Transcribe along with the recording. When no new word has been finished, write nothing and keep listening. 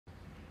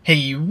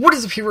Hey, what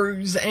is up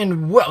heroes,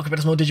 and welcome back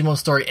to some more Digimon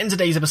story. In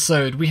today's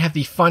episode, we have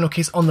the final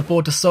case on the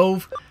board to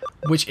solve,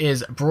 which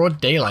is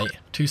Broad Daylight,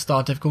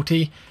 2-star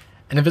difficulty.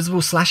 An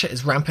invisible slasher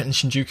is rampant in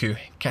Shinjuku.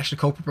 Catch the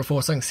culprit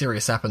before something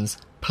serious happens.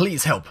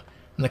 Please help.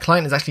 And the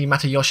client is actually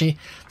Matayoshi.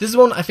 This is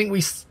one I think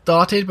we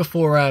started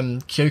before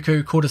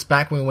Kyoko called us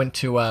back when we went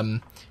to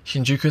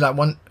Shinjuku that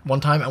one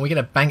time, and we get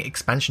a bank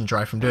expansion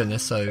drive from doing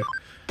this, so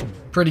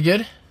pretty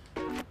good.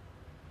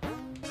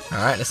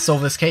 Alright, let's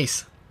solve this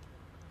case.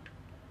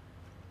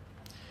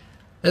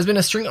 There's been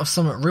a string of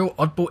some real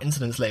oddball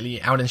incidents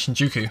lately out in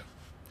Shinjuku.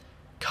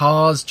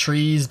 Cars,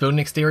 trees, building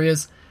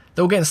exteriors,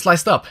 they're all getting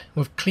sliced up,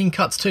 with clean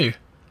cuts too,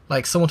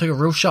 like someone took a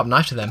real sharp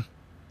knife to them.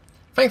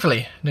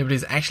 Thankfully,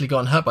 nobody's actually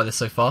gotten hurt by this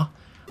so far.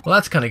 Well,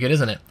 that's kinda good,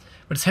 isn't it?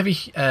 But it's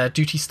heavy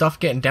duty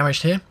stuff getting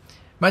damaged here.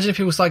 Imagine if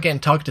people start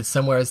getting targeted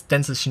somewhere as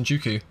dense as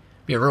Shinjuku.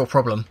 Be a real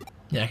problem.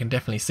 Yeah, I can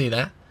definitely see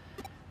that.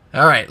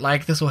 Alright,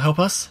 like this will help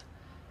us.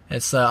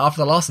 It's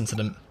after the last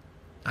incident.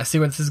 I see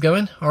where this is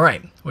going.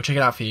 Alright, we'll check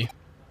it out for you.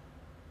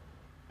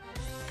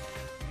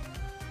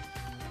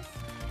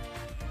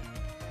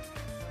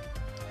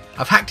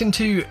 I've hacked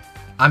into,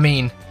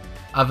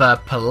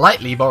 I've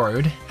politely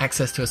borrowed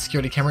access to a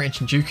security camera in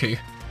Shinjuku.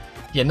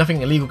 Yeah,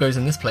 nothing illegal goes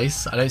in this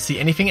place. I don't see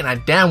anything, and I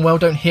damn well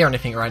don't hear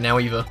anything right now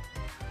either.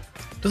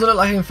 Doesn't look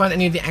like I can find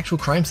any of the actual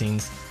crime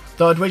scenes,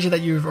 though I'd wager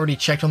that you've already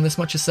checked on this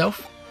much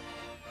yourself.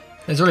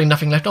 There's really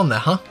nothing left on there,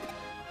 huh?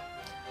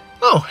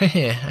 Oh,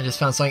 here, I just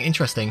found something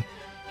interesting.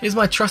 Here's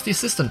my trusty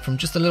assistant from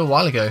just a little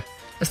while ago.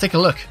 Let's take a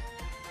look.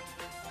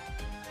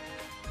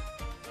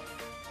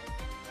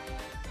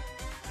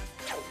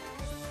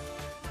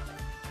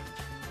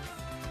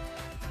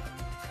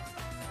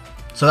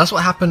 So that's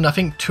what happened, I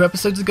think, 2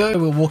 episodes ago.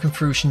 We were walking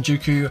through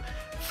Shinjuku,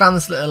 found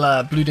this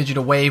little blue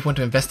digital wave, went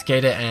to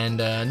investigate it,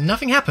 and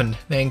nothing happened.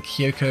 Then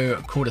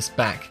Kyoko called us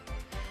back.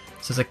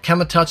 So the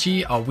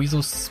Kamatachi are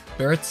weasel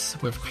spirits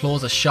with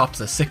claws as sharp as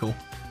a sickle.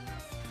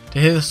 To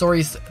hear the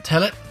stories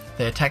tell it,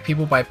 they attack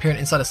people by appearing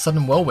inside a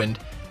sudden whirlwind,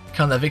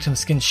 cutting their victim's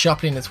skin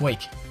sharply in its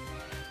wake.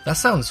 That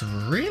sounds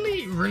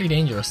really, really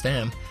dangerous,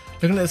 damn.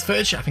 Looking at this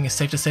footage, I think it's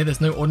safe to say there's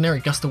no ordinary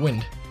gust of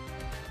wind.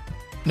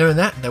 Knowing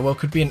that, there well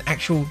could be an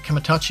actual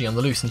Kamatachi on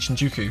the loose in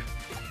Shinjuku.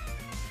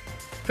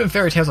 Putting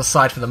fairy tales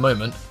aside for the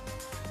moment,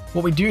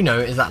 what we do know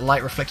is that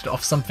light reflected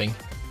off something.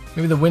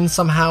 Maybe the wind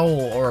somehow,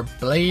 or a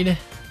blade?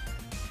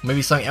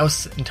 Maybe something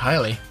else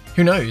entirely.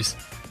 Who knows?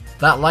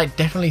 That light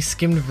definitely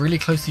skimmed really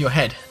close to your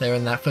head there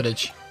in that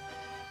footage.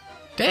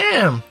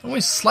 Damn!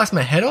 Almost sliced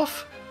my head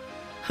off?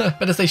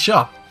 Better stay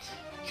sharp.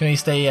 You can only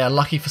stay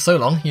lucky for so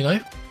long, you know?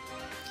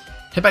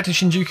 Head back to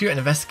Shinjuku and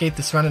investigate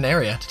the surrounding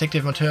area.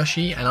 Detective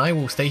Matayoshi and I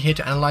will stay here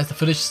to analyze the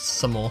footage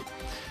some more.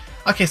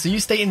 Okay, so you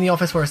stay in the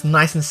office where it's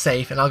nice and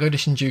safe, and I'll go to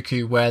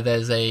Shinjuku where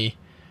there's a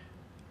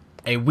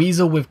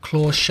weasel with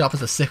claws sharp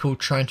as a sickle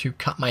trying to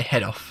cut my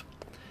head off.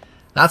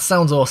 That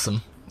sounds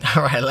awesome.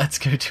 Alright, let's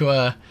go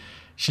to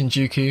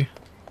Shinjuku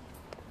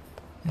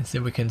and see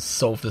if we can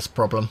solve this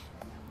problem.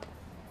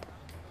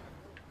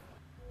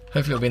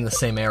 Hopefully it'll be in the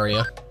same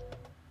area.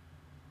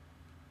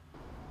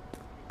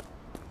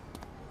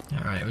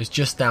 Alright, it was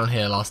just down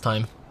here last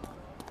time.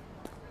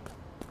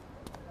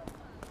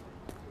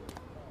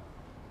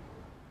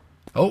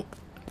 Oh,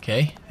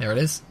 okay, there it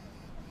is.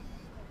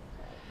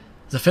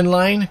 There's a thin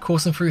line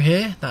coursing through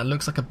here that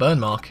looks like a burn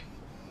mark.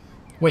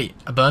 Wait,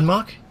 a burn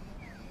mark?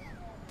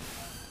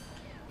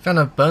 Found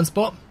a burn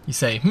spot? You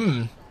say,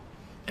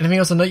 anything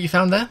else to note you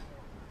found there?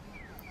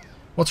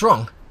 What's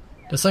wrong?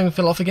 Does something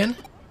fell off again?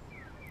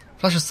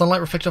 Flash of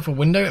sunlight reflected off a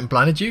window and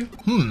blinded you?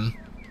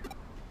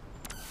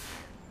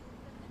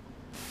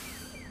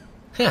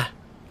 Yeah,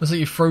 looks like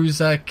you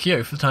froze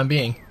Kyo for the time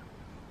being.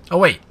 Oh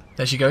wait,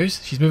 there she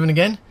goes. She's moving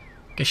again.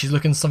 Guess she's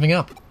looking something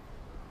up.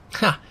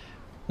 Ha!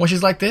 When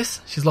she's like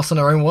this, she's lost in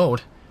her own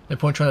world. No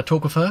point trying to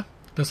talk with her.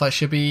 Looks like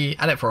she'll be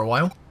at it for a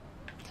while.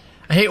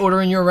 I hate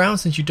ordering you around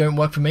since you don't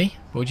work for me,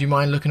 but would you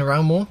mind looking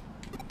around more?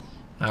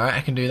 Alright,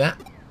 I can do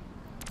that.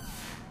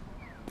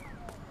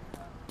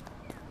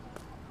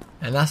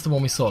 And that's the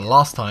one we saw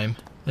last time.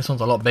 This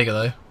one's a lot bigger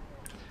though.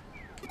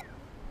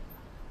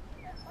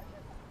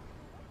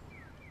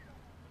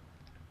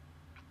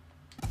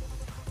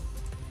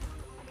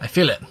 I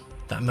feel it.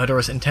 That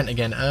murderous intent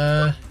again.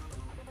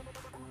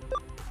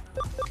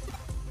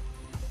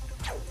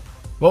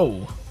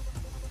 Whoa.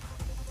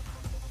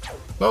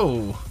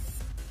 Whoa.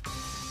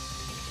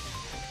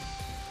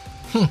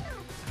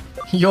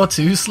 You're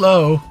too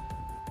slow.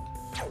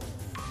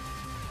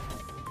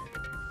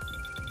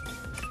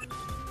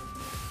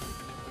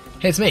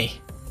 Hey, it's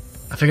me.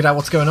 I figured out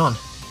what's going on.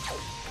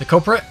 The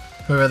culprit,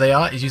 whoever they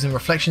are, is using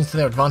reflections to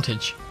their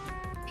advantage.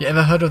 Have you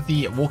ever heard of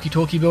the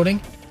walkie-talkie building?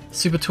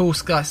 Super tall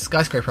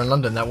skyscraper in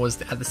London that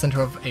was at the centre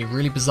of a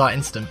really bizarre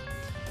incident.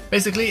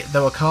 Basically,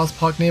 there were cars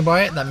parked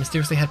nearby it that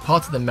mysteriously had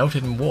parts of them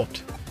melted and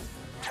warped.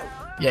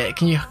 Yeah,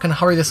 can you kind of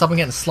hurry this up and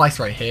get sliced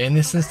right here? In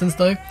this instance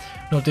though,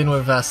 not dealing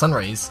with sun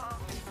rays.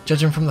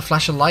 Judging from the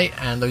flash of light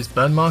and those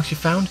burn marks you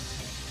found,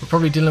 we're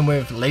probably dealing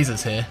with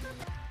lasers here.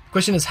 The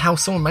question is how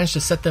someone managed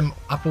to set them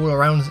up all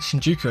around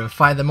Shinjuku and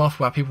fire them off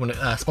without people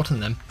spotting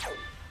them.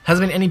 Has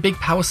there been any big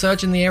power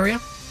surge in the area?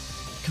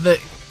 Could there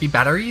be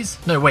batteries?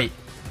 No, wait.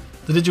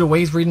 The digital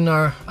waves reading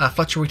are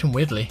fluctuating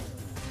weirdly.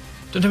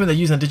 Don't tell me they're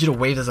using the digital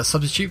waves as a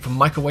substitute for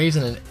microwaves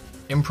in an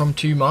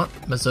impromptu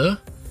mazur?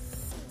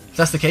 If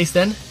that's the case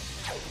then,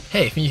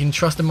 hey, if you can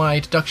trust in my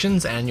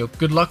deductions and your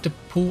good luck to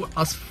pull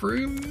us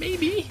through,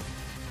 maybe?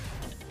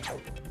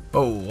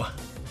 Oh.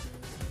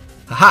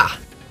 Aha!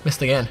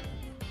 Missed again.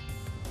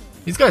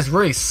 These guys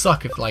really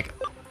suck if, like,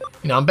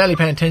 you know, I'm barely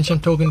paying attention,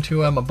 I'm talking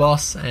to my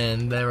boss,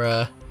 and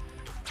they're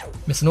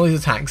missing all these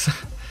attacks.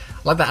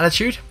 Like that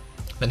attitude?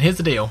 Then here's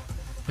the deal.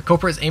 The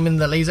culprit is aiming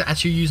the laser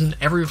at you using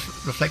every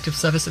reflective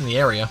surface in the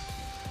area.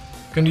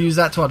 Going to use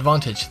that to our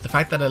advantage. The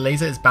fact that a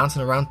laser is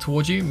bouncing around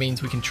towards you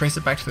means we can trace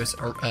it back to this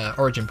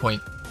origin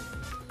point.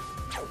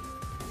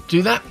 To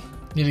do that,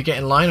 you need to get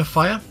in line of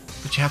fire,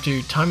 but you have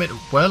to time it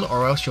well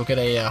or else you'll get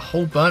a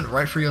hole burnt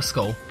right through your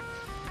skull.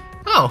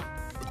 Oh,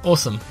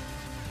 awesome.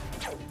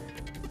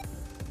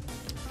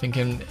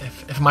 Thinking,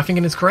 if my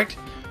thinking is correct,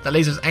 that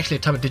laser is actually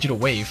a type of digital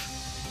wave.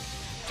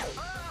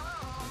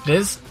 It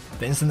is.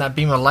 The instant that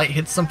beam of light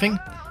hits something,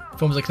 it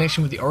forms a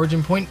connection with the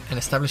origin point and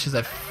establishes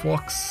a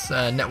Fox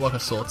network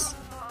of sorts.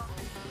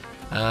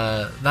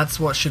 That's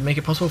what should make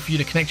it possible for you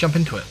to connect jump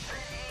into it.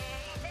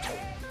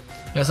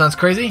 That sounds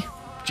crazy,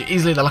 but you're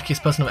easily the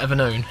luckiest person I've ever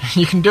known.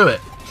 You can do it.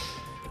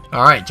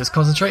 Alright, just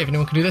concentrate. If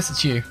anyone can do this,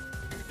 it's you.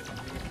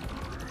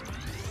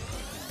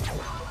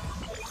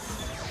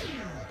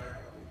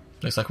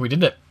 Looks like we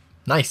did it.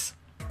 Nice.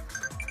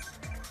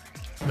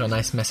 We got a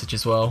nice message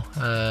as well.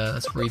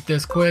 Let's read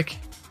this quick.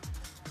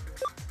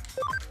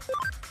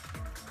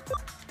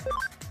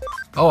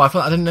 Oh, I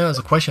didn't know it was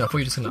a question. I thought you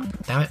were just gonna.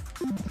 Damn it.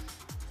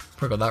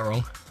 Probably got that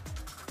wrong.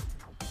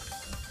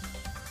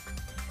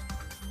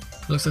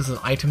 Looks like there's an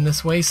item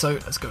this way, so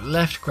let's go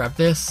left, grab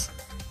this.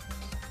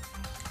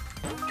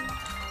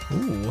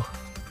 Ooh.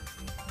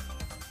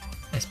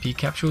 SP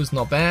capsules,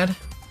 not bad.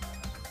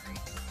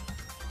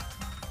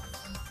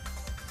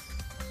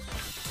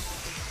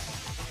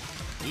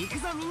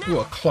 Ooh,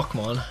 a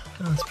Clockmon.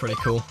 That's pretty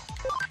cool.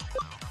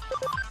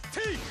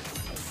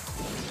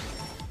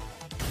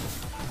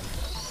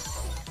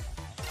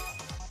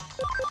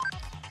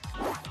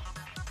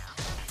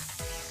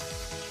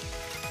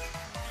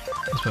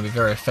 This might be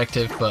very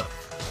effective, but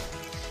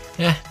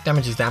yeah,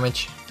 damage is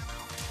damage.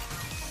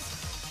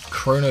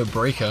 Chrono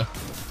Breaker.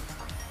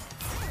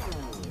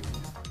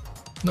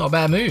 Not a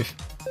bad move.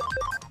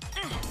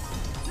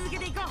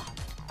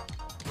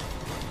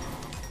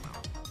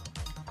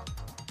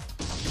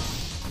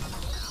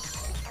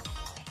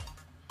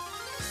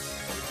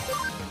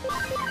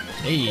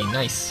 Hey,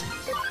 nice.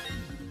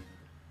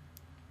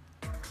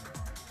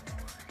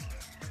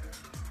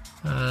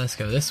 Let's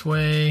go this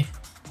way.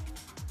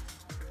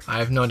 I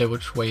have no idea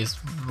which way is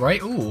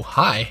right. Ooh,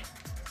 hi.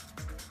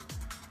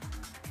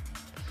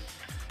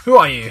 Who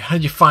are you? How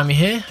did you find me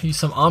here? Are you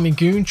some army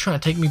goon trying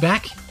to take me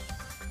back?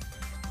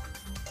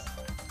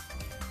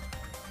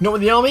 Not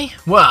with the army?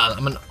 Well,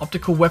 I'm an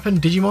optical weapon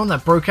Digimon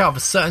that broke out of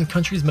a certain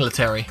country's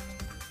military.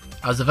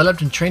 I was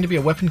developed and trained to be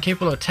a weapon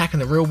capable of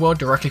attacking the real world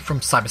directly from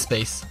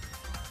cyberspace.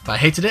 But I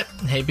hated it,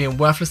 and hate being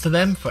worthless to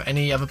them for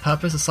any other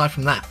purpose aside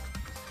from that.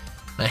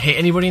 And I hate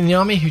anybody in the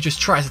army who just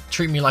tries to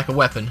treat me like a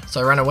weapon,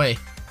 so I ran away.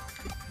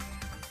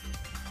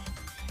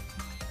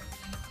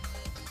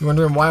 You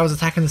wondering why I was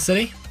attacking the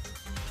city?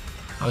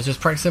 I was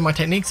just practicing my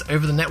techniques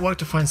over the network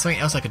to find something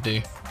else I could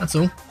do, that's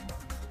all.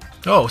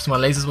 Oh, so my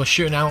lasers were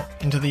shooting out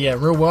into the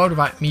real world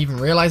without me even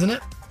realizing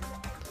it?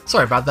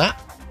 Sorry about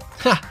that.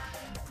 Ha!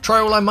 Try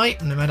all I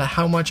might, no matter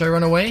how much I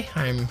run away,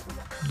 I'm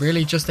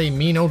really just a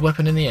mean old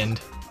weapon in the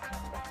end.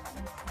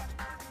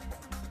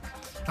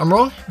 I'm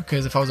wrong,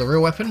 because if I was a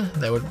real weapon,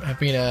 there would have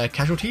been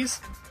casualties.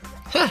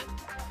 Heh!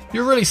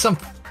 You're really some...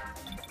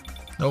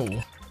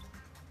 Oh.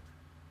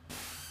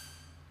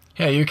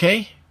 Hey, are you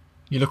okay?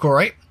 You look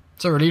alright?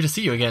 So relieved to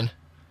see you again.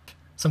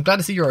 So I'm glad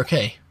to see you're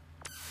okay.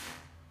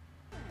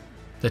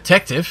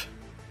 Detective?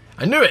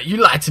 I knew it! You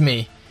lied to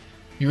me!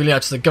 You really are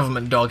just a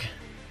government dog.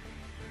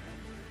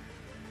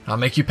 I'll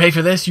make you pay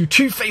for this, you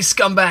two-faced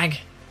scumbag!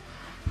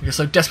 You're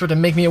so desperate to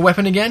make me a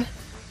weapon again?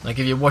 I'll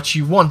give you what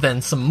you want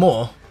then, some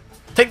more.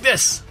 Take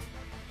this!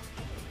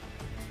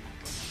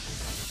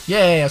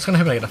 Yay, I was kinda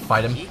hoping I get to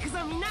fight him.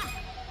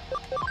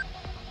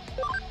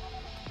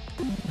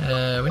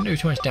 We didn't do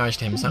too much damage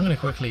to him, so I'm gonna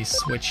quickly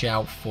switch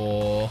out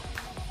for...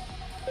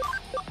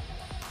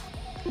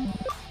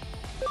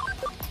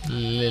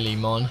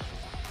 Lilymon.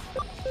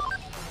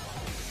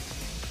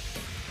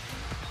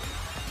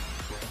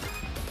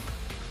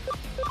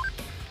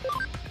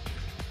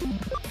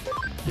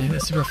 Yeah,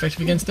 that's super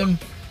effective against him.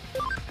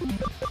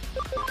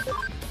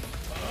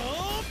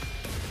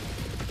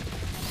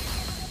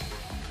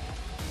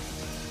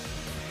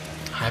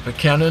 Hyper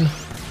cannon.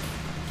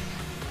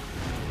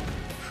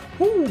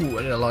 Ooh,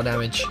 I did a lot of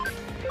damage.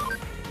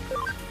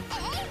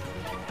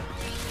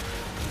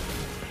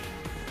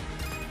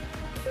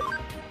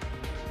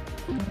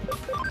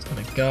 It's got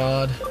a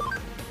guard.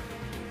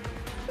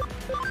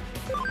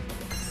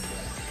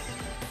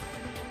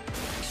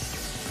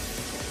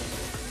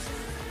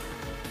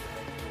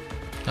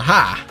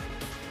 Aha!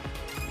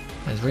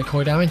 There's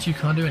recoil damage, you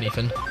can't do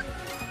anything.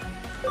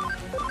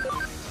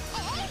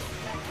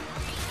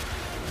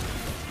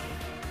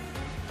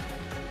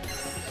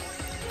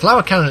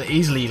 Flower Cannon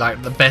easily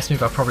like the best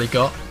move I've probably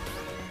got.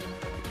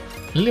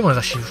 Lilymon is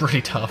actually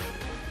really tough.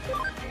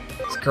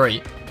 It's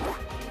great.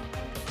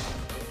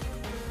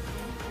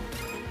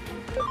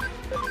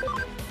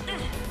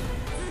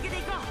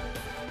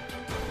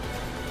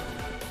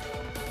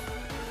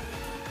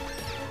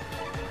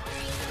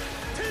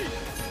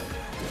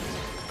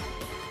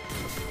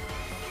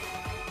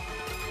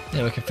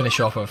 Yeah, we can finish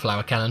off with a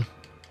Flower Cannon.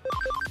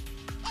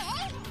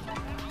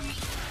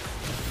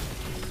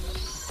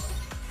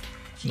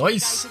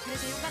 Nice! I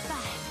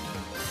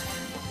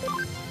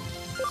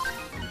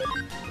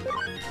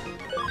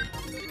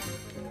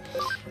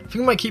think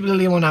we might keep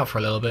Lilymon out for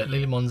a little bit.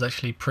 Lilymon's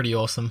actually pretty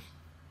awesome.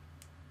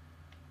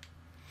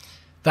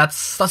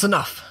 That's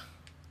enough.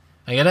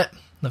 I get it.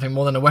 Nothing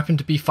more than a weapon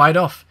to be fired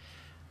off.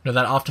 Know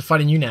that after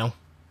fighting you now.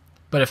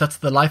 But if that's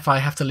the life I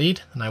have to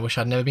lead, then I wish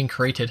I'd never been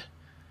created.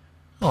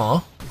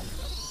 Aww.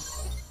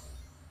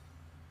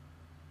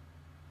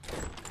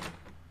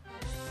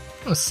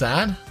 That was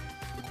sad.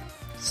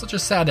 Such a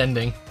sad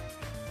ending.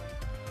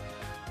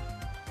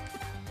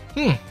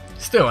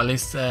 Still, at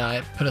least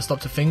I put a stop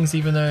to things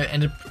even though it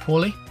ended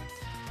poorly.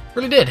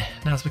 Really did.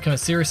 Now it's become a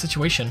serious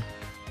situation.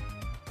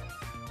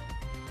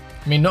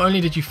 I mean, not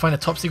only did you find a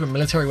top secret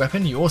military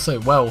weapon, you also,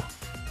 well,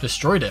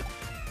 destroyed it.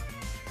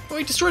 Well,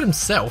 he destroyed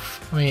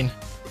himself. I mean,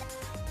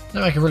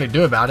 nothing I can really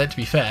do about it, to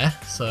be fair,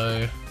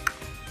 so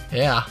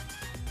yeah.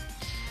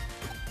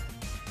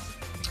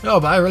 Oh,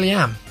 but I really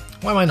am.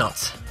 Why am I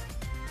not?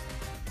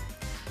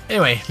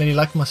 Anyway, Lady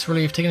Luck must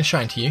really have taken a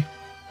shine to you. To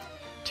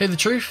tell you the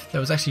truth,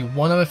 there was actually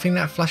one other thing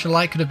that flash of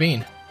light could have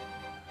been.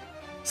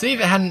 See, if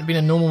it hadn't been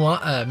a normal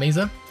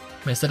Mazer,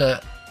 instead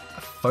of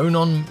a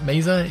phone-on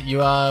Mazer, you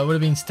would have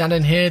been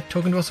standing here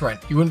talking to us right.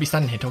 You wouldn't be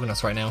standing here talking to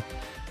us right now.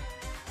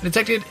 I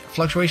detected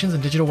fluctuations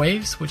in digital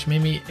waves, which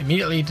made me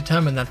immediately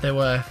determine that they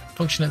were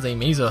functioning as a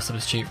Mazer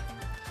substitute.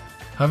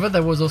 However,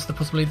 there was also the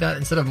possibility that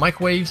instead of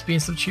microwaves being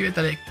substituted,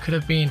 that it could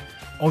have been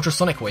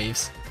ultrasonic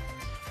waves.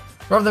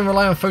 Rather than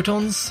rely on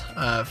photons,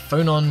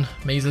 phonon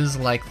mazers,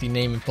 like the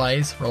name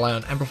implies, rely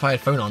on amplified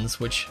phonons,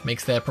 which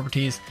makes their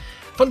properties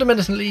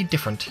fundamentally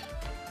different.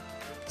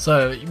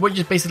 So what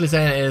you're basically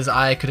saying is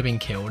I could have been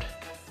killed.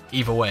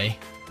 Either way.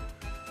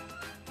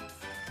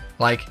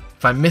 Like,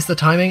 if I missed the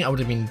timing, I would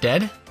have been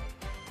dead.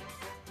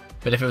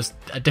 But if it was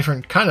a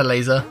different kind of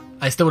laser,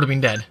 I still would have been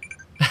dead.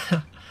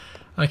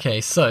 Okay,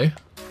 so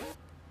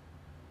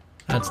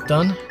that's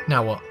done.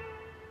 Now what?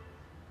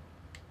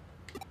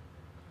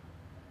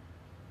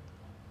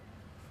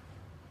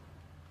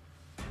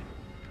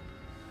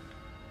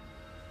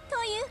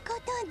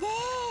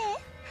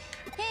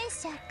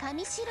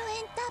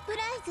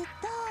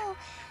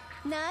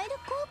ナイル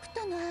コープ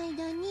との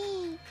間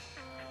に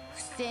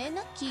不正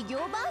な企業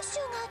買収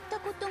があった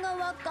ことが分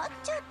かっ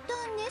ちゃった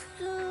んです。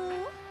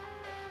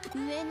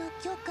上の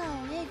許可を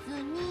得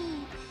ず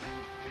に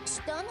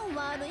下の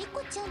悪い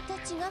子ちゃんた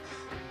ちが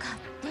勝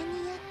手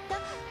にやった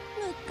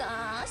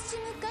昔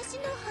々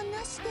の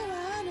話では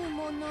ある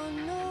もの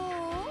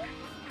の、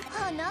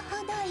甚だ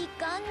遺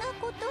憾な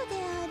こと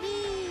であ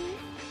り、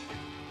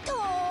当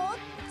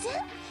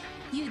然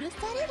許さ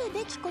れる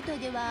べきこと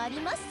ではあ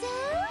りません。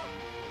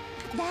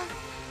だか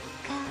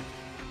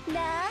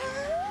ら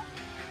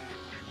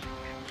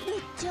部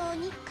長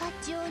に課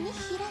長に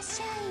平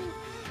社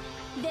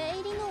員、出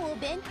入りのお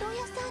弁当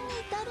屋さんに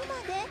至るま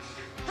で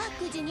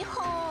悪事に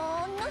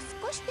ほんの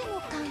少しでも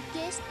関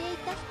係してい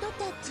た人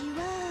たちは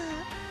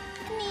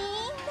みん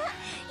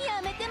な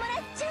やめても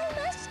らっちゃい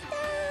まし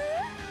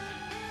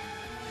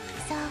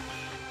た。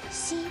そ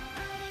して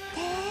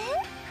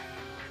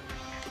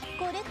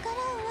これから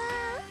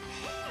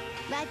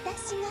は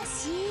私が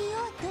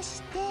CEO と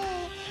して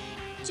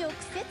直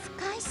接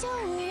会社を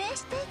運営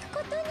していく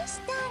ことに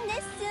したん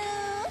です。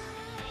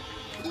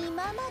今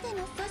まで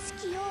の組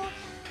織を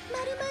ま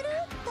るまる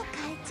っと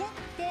変えちゃっ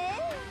て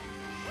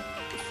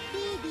スピ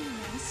ーディーな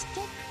意思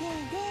決定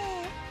で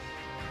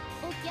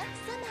お客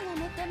様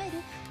が求める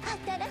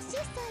新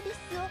しいサービ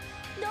スを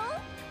ど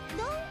ん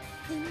どん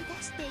生み出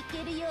してい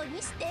けるよう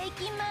にしてい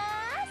きま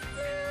す。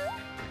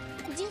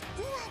実は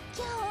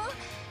今日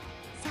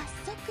早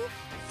速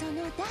その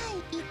第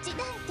1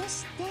弾と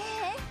して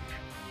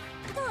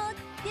とっ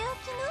てお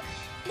きの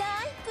大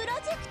プロ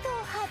ジェクトを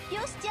発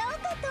表しちゃおう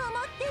かと思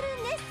ってる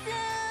んです。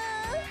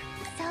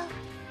そ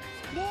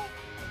れは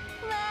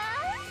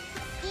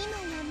今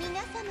や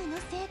皆様の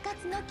生活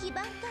の基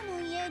盤とも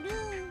いえる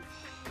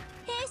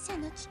弊社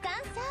の基幹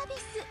サービ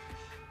ス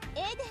エ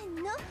デン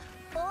の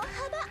大幅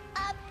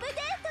アップデー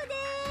トで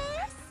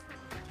す。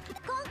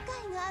今回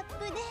のアッ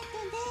プデート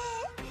で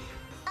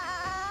あ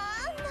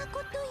んなこ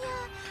とや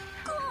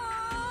こん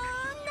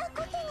なこ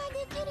とが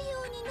できるよ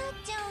うになっ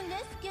ちゃうんで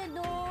すけ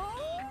ど、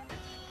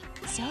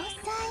詳細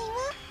は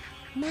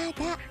ま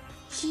だ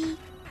秘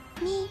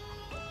密。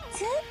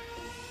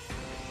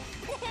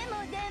で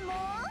も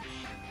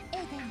エ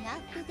デンのアッ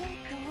プデー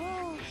ト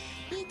を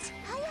いち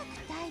早く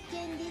体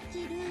験でき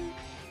る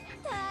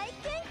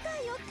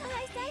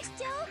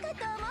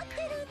と思って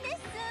るんで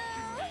す。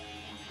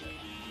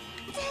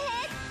絶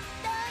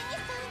対に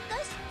参加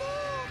して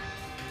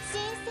新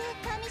生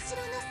神城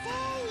の誠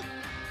意、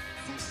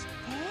そし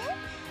て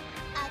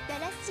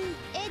新しい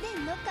エデ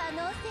ンの可能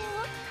性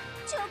を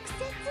直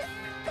接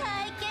体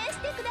験し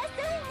てくださ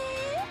いね。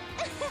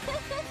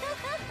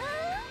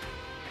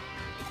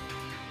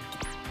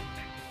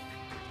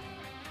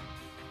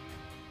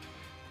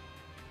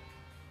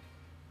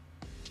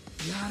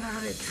やら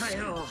れた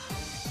よ。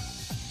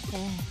え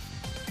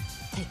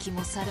え、敵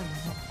も去る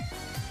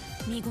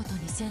者、見事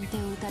に先手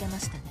を打たれま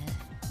したね。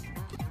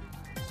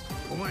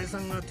お前さ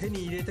んが手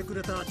に入れてく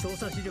れた調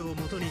査資料を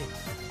もとに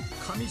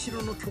上城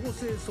の強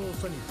制捜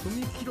査に踏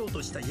み切ろう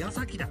とした矢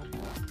先だ。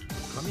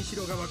上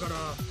城側から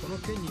この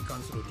件に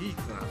関するリー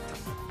クがあっ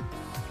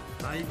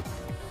た。内部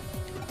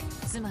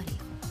つまり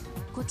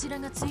こちら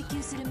が追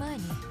及する前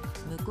に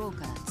向こう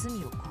から罪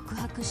を告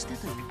白した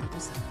ということ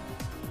さ。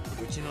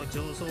うちの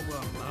上層部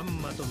はま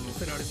んまと乗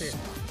せられて、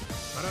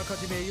あらか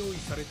じめ用意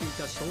されてい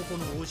た証拠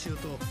の押収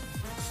と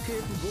スケ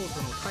ープゴー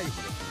トの逮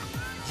捕で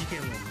事件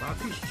を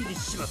幕引きに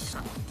しまっ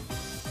た。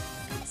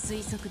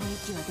推測の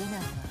域は出な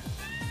い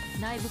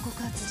が、内部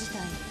告発自体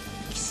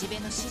岸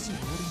辺の指示に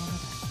よるものだ。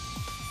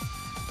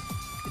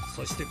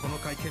そしてこの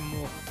会見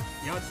も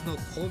奴の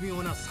巧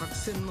妙な作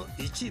戦の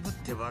一部っ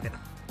てわけだ。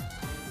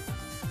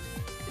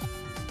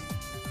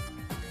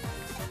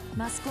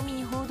マスコミ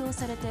に報道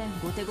されて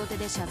後手後手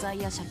で謝罪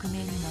や釈明に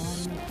回る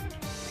より、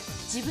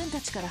自分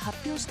たちから発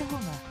表した方が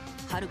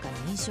はるか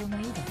に印象が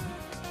いいだろ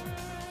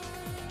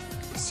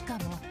う。しか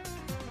も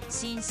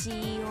新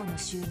CEO の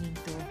就任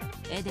と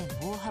エデン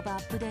大幅ア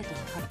ップデートの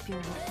発表を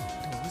同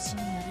時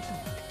にやるとは。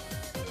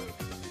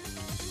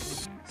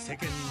世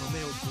間の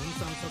目を分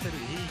散させるい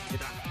い手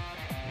だ。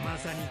ま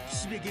さに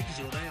岸辺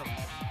劇場だよ。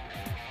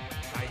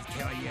相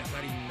手はや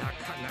はりな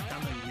かなか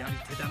のやり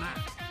手だな。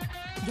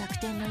逆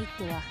転の一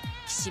手は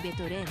岸辺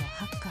と例の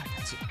ハッカー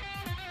たち、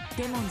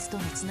デモンズと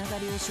のつなが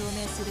りを証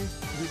明する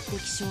物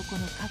的証拠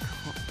の確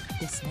保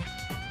ですね。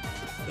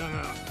だ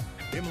が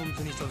デモン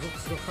ズに所属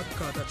するハッ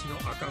カーたちの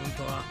アカウン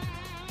トは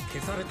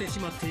消されてし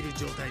まっている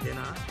状態で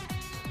な。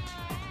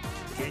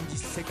現実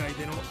世界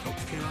での特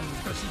定は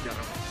難しいだ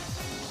ろう。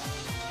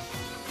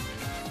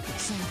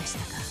そうでした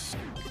か。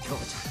京ちゃん、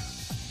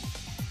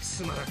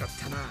すまなかっ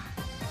たな。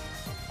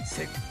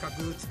せっか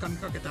く掴み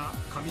かけた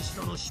上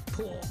城の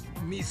尻尾を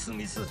ミス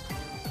ミス。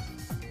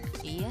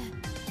いいえ、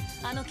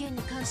あの件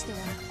に関しては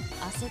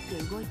焦っ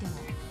て動いても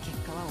結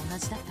果は同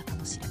じだったか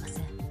もしれま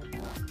せん。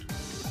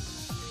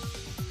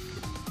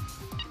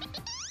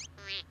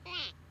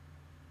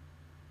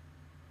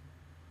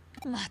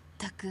まっ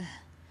たく、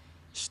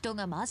人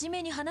が真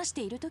面目に話し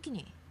ている時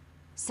に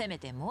せめ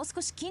てもう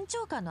少し緊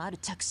張感のある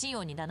着信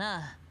音にだ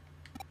な。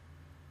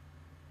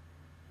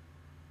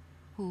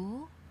お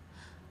お、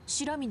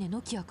白峰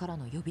ノキアから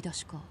の呼び出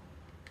しか。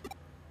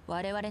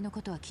我々の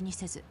ことは気に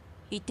せず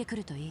行ってく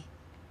るといい。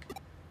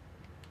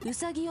ウ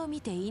サギを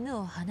見て犬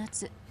を放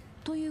つ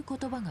という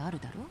言葉がある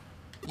だろ。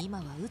今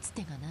は打つ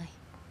手がない。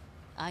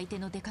相手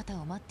の出方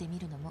を待ってみ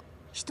るのも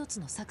一つ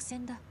の作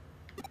戦だ。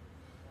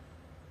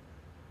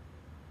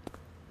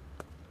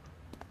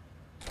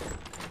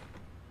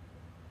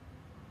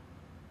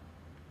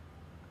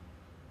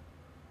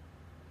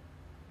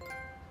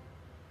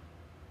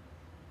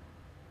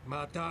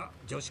また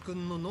女子く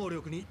んの能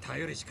力に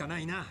頼るしかな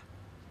いな。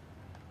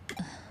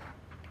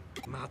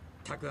まっ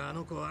たくあ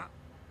の子は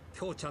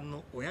京ちゃん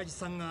の親父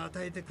さんが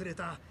与えてくれ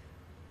た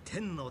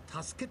天の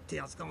助けって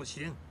やつかもし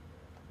れん。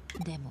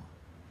でも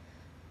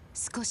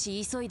少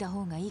し急いだ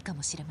方がいいか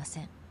もしれま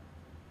せん。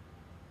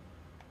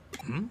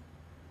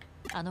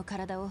あの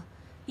体を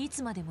い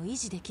つまでも維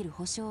持できる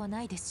保証は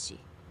ないですし、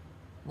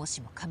も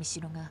しも上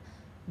城が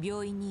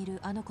病院にいる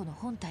あの子の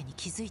本体に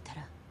気づいた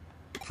ら、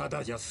た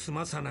だじゃ済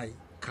まさない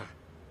か。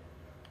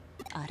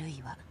ある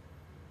いは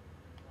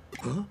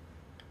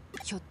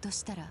ひょっと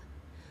したら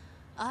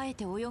あえ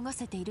て泳が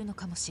せているの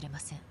かもしれま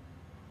せん。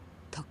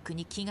とっく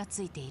に気が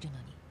ついているの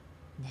に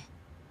ね。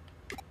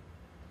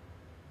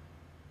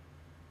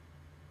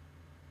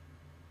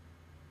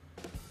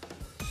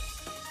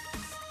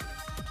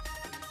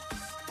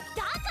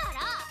だか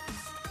ら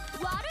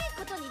悪い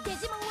ことにデ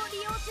ジモンを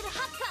利用する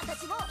ハッカーた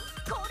ちをこ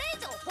れ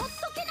以上ほっ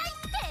とけないっ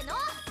ての。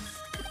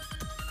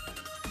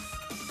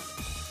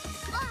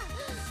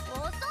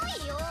遅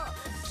いよ、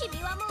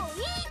君はもう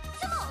いっ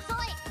つも遅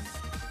い。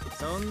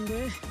そん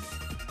で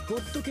ほっ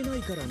とけな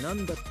いからな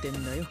んだって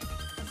んだよ。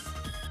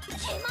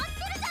決まっ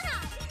てるじゃ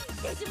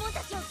ない。デジモン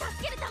たちを助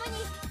けるため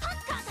にハッ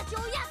カーたちを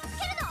やっつ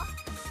け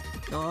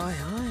るの。おい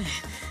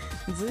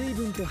おい、随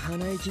分と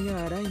鼻息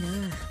が荒いな。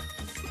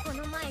こ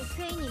の前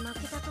フェイに負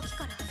けた時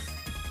から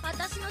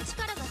私の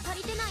力が足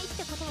りてないっ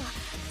てことは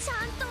ちゃ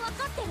んと分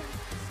かってる。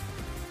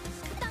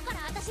だから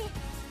私、悪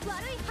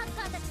いハッ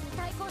カーたちに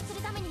対抗す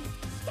るために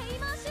テイ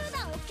マー集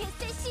団を結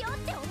成しようっ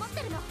て思っ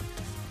てるの。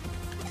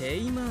テ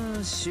イマ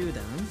ー集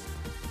団？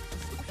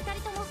二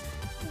人とも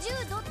ジュ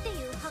ードって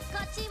いうハッカ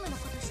ーチームの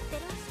こと知って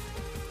る？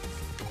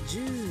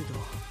柔道。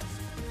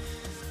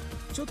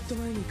ちょっと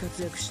前に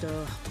活躍したハ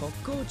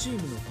ッカーチ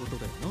ームのこと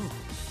だよな。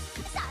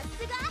さ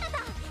すが新た、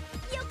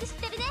よく知っ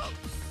てるね。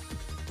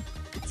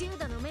10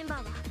度のメン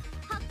バーは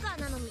ハッカー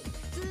なのに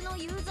普通の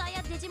ユーザー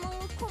やデジモン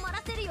を困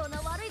らせるよう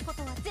な悪いこ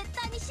とは絶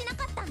対にしな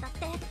かったんだっ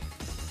て。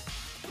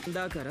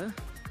だから10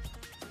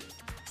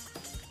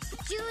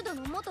度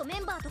の元メ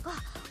ンバーとか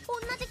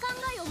同じ考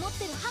えを持っ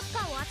てるハッカ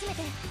ーを集め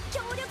て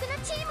強力な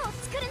チームを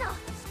作るの。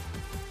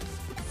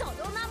そ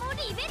の名も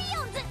リベリ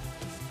オンズ。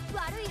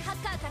悪いハ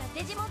ッカーから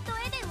デジモンと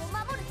エデンを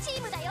守るチ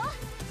ームだよ。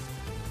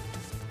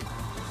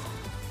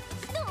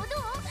どう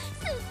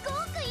すっご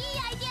くいい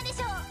アイディアでし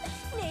ょ。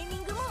ネー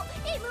ミングも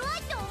MI っ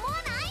て思わ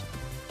ない？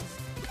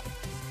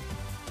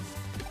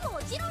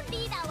もちろん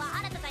リーダーは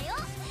新ただよ。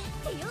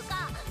っていう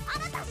か新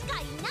たしか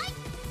いない。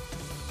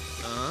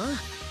あ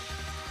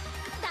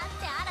だっ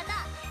て新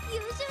た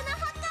優秀な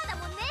ハッカーだ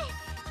もんね。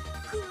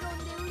空論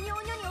でウニョ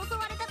ウニョに襲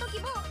われた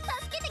時も助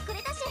けてく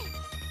れたし。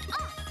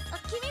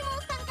君も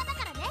参加だ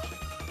からね。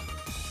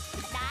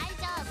大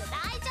丈夫、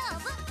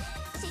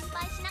心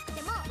配しなく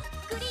ても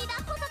グリーダ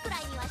ー補佐くら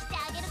いにはして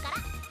あげるから。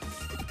は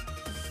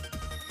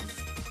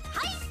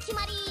い、決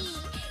まり。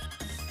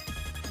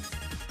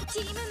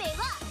チーム名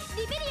は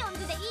リベリオン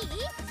ズでいい？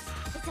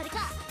それ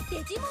か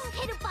デジモン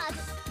ヘルパーズ、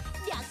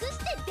略し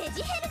てデ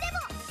ジヘルで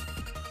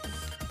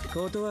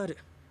も。断る。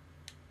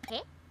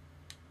え？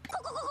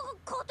断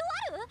る？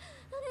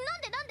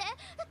なんで？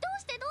どう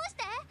して？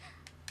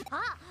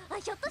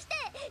ひょっとして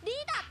リー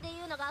ダーってい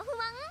うのが不安？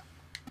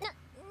なんな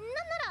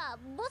ら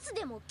ボス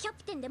でもキャ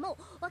プテンでも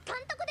監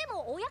督で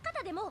も親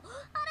方でも新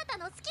た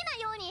の好き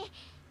なように。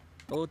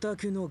オタ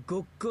クのご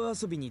っこ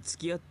遊びに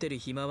付き合ってる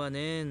暇は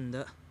ねえんだ。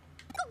ごっ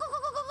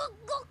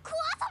こ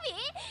遊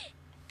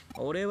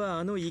び？俺は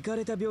あのイカ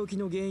れた病気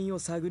の原因を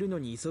探るの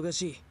に忙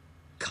しい。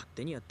勝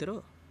手にやって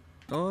ろ。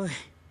おい、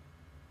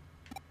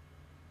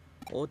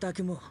オタ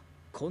クも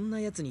こん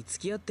なやつに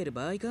付き合ってる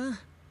場合か？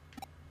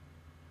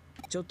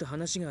ちょっと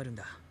話があるん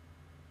だ。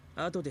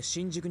後で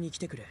新宿に来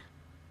てくれ。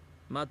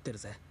待ってる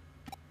ぜ。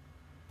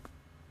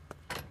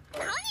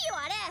何よ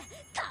あれ、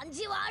感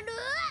じ悪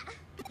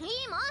い。い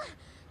いもん、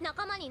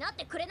仲間になっ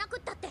てくれなく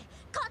ったって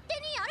勝手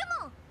にやる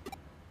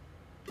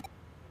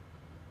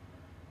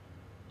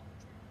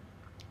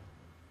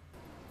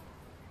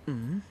も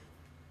ん。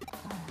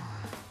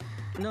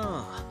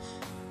な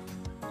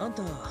あ、あん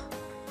た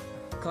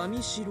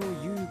上白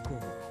優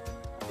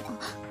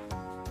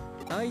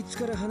子。あいつ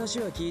から話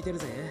は聞いてる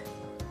ぜ。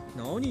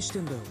何して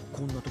んだよ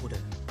こんなとこで。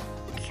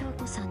京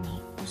子さん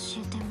に教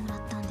えてもらっ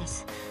たんで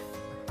す。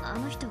あ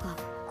の人が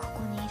こ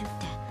こにいるって。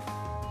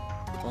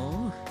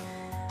あ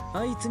あ、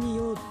あいつに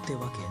用って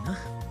わけな。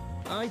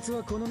あいつ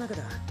はこの中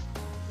だ。う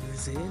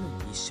ぜえの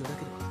も一緒だけ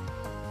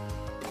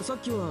ど。さっ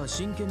きは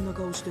真剣な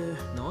顔して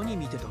何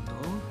見てたんだ？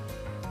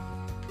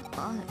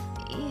あ、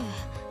いえ。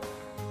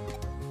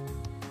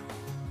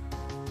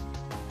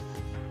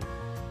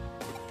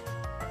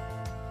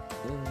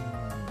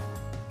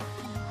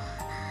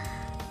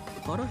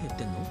腹減っ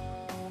てんの？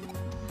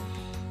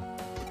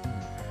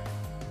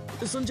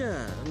そんじゃあ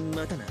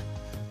またな。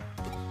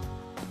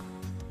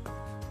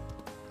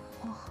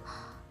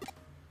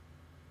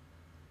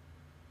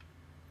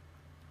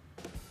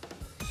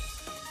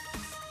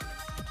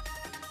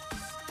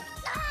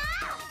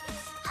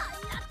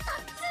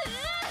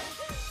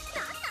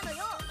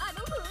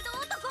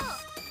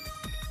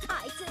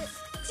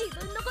自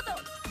分のことかっ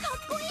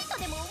こいいと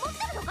でも思っ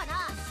てるのか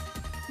な。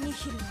ニ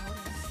ヒルな俺、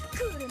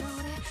クールな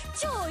俺、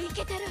超イ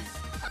ケてる。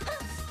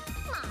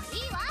まあい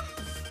いわ。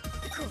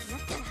こうなっ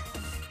たら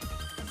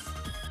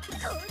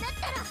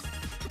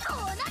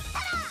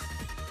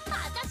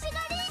私が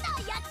リーダ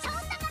ーやっちゃうん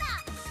だから。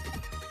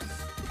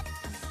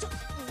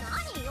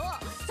何よ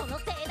その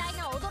盛大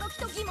な驚き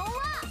と疑問は。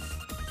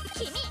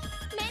君メン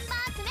バー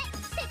集め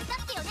手伝っ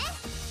てよね。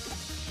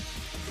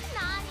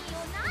何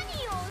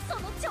よそ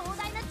の長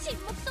大な沈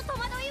黙と戸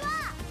惑いは。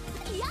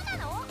嫌な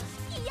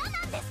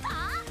んですか？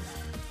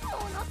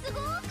ものす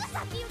ごく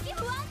先行き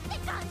不安って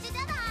感じじ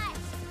ゃない。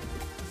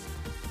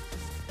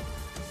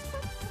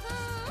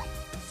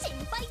心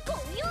配ご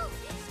無用。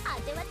当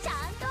てはちゃん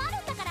とあ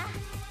るんだから。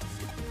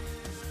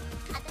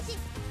私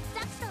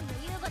ザクソンの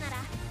ユーゴなら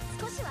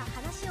少しは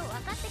話を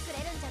分かってく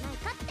れるんじゃない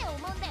かって思う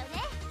んだよ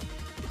ね。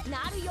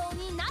なるよう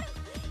になる。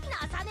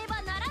なさね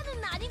ばならぬ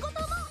何事も。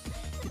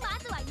ま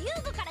ずはユ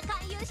ーゴから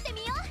勧誘して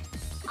みよう。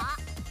あ、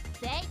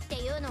フェイって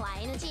いうのは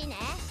NG ね。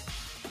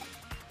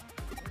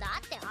だ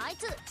ってあい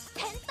つ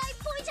変態っ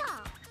ぽいじゃん。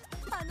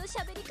あの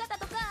喋り方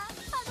とかあ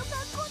の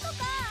格好と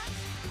か。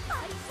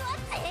あいつは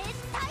絶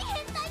対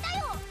変態だ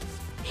よ。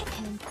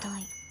変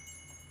態。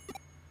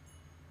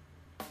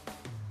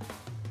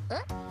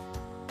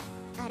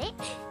あれ、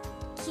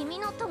君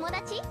の友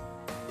達？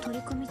取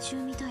り込み中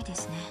みたいで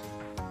すね。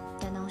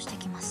出直して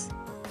きます。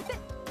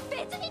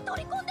別に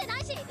取り込んでな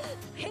いし、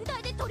変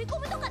態で取り込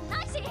むとか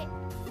ないし。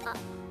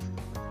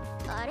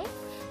あれ？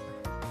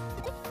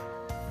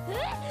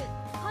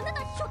あな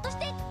たひょっとし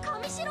て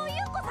上白優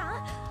子さ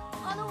ん？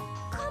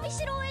上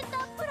白エンタ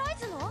ープライ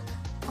ズの？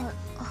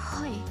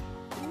はい。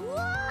う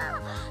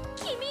わー、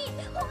君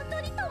本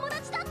当に友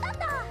達だったん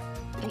だ。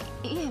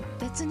い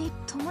別に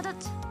友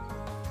達。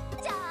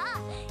じゃあ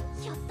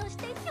ひょっとし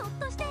て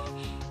私た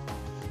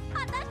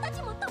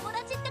ちも友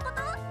達ってこ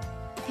と？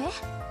え？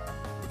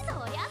そ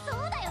りゃそう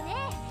だよね。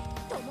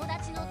友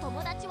達の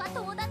友達は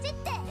友達っ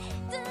て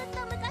ずーっ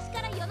と昔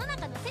から世の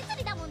中の摂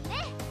理だもんね。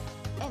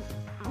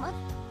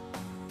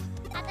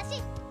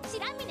私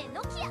白峰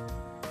ノキア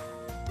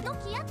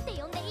って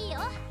呼んでいいよ。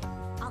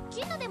アッ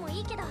キーナでもい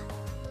いけど。あ、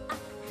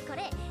こ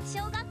れ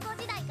小学校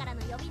時代から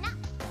の呼び名。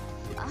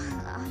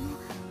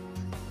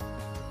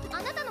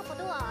あなたのこ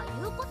とは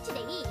ゆうこっちで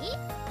いい？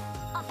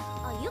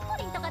ゆこ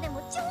りんとかで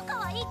も超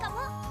可愛いか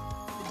も。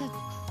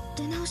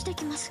出直して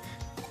きます。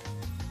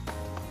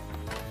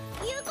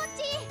ゆうこっ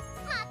ち、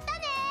まった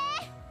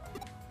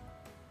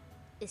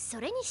ね。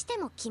それにして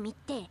も君っ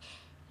て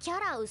キャ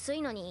ラ薄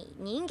いのに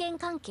人間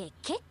関係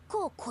結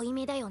構濃い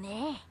めだよ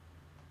ね。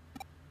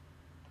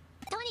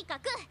とにか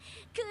く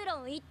クー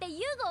ロン行ってユー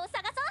ゴを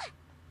探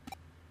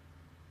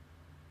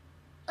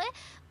そう。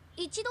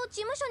一度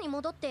事務所に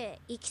戻っ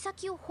て行き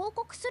先を報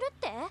告するっ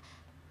て？了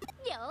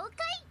解。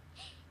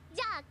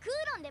じゃあクー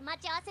ロンで待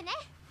ち合わせね。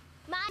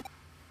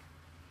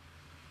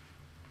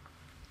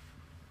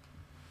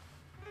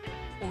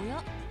お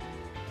や、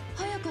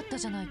早かった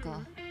じゃないか。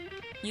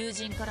友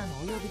人からのお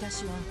呼び出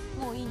しは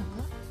もういいのか？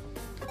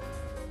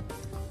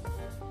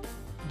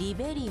リ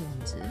ベリオン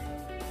ズ？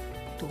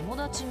友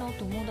達の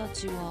友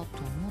達は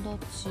友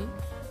達？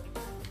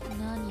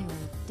何を言っ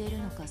てる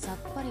のかさっ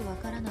ぱりわ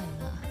からない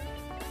が、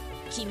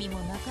君も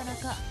なかな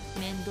か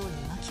面倒に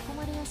巻き込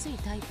まれやすい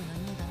タイプのよ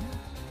う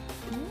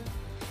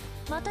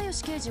だな。又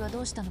吉刑事は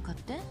どうしたのかっ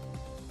て？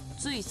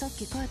ついさっ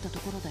き帰ったと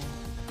ころだよ。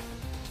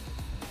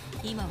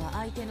今は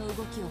相手の動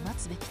きを待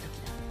つべき時だ。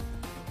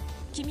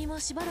君も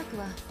しばらく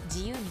は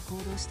自由に行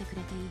動してく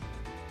れていい。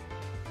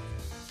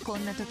こ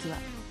んな時は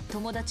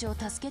友達を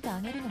助けて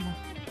あげるのも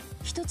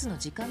一つの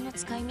時間の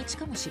使い道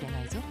かもしれ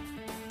ないぞ。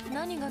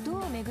何がど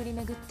う巡り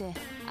巡って明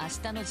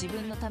日の自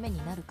分のため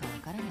になるかわ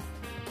からない。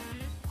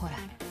ほら、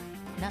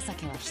情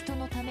けは人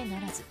のためな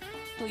らず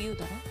という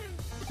だ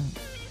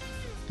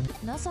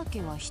ろ。情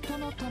けは人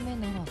のため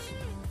ならず。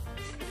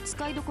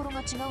使いどころ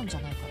が違うんじゃ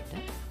ないかって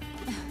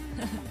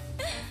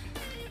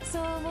そ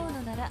う思う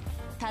のなら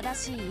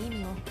正しい意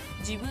味を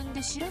自分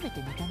で調べ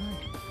てみたまえ。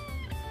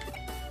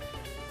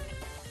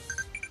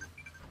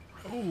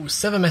 Oh,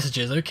 7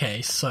 messages.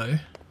 Okay, so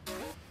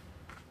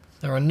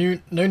there are no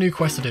new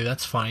quests to do.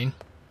 That's fine.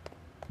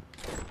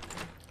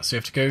 So we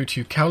have to go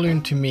to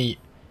Kowloon to meet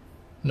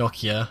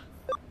Nokia.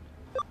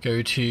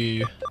 Go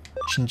to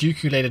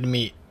Shinjuku later to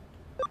meet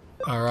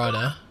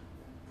Arada.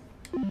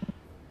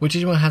 Which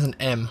one has an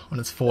M on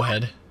its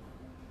forehead?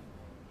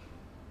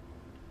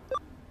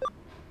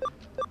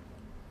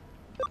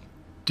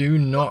 Do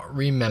not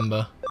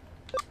remember.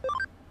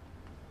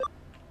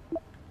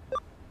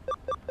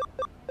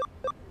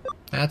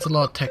 That's a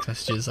lot of text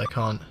messages I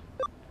can't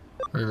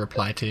really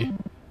reply to.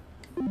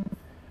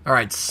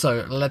 Alright,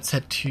 so let's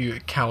head to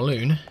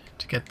Kowloon.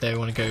 To get there, we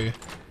want to go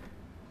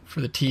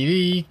for the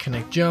TV,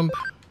 connect jump.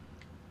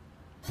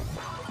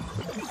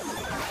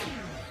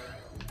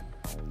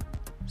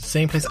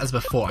 Same place as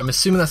before. I'm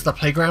assuming that's the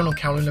playground on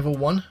Kowloon level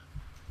 1.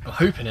 I'm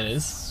hoping it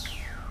is.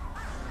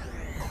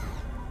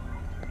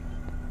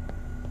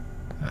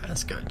 Alright,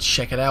 let's go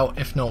check it out.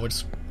 If not, we'll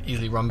just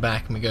easily run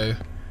back and we go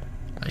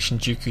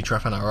Shinjuku, try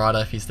to find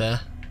Arada if he's there.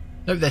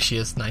 Nope, there she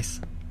is. Nice.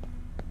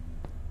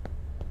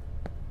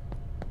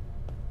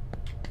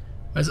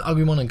 Where's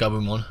Agumon and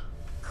Gabumon?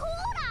 こら、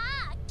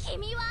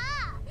君は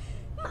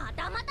ま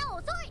た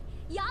遅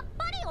い。やっ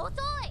ぱり遅い。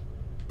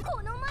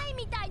この前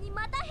みたいに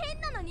また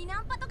変なのに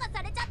ナンパとか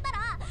されちゃったら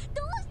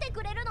どうして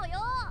くれるのよ。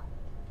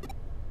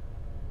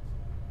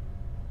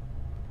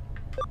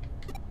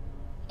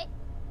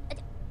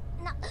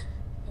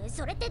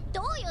それって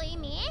どういう意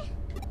味？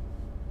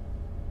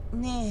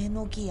ねえ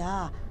ノキ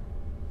ア、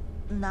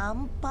ナ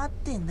ンパっ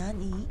て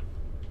何？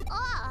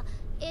ああ、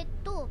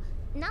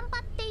ナンパ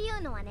ってい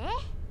うのはね、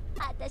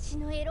私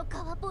のエロ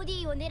カワボデ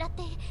ィを狙っ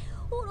て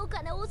愚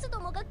かなオスど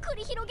もが繰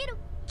り広げる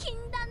禁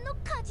断の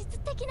果実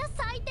的な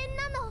祭典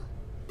な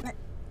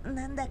の。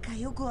なんだか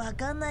よくわ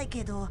かんない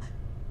けど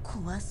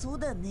怖そう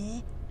だ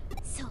ね。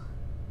そう、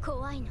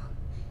怖いの。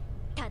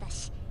ただ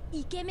し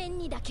イケメン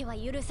にだけは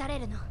許され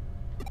るの。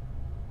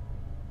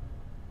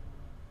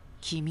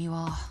君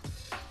は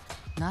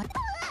な。ユー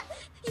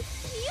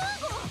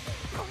ゴ、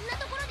こんな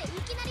ところでい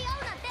きなり会う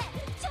なんて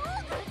超偶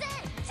然、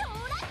超ラ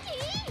ッキ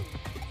ー。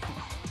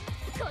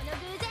この偶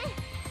然、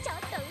ちょっ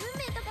と運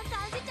命とか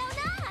感じちゃうな。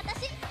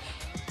私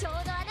ちょうど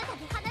あなた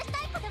に話した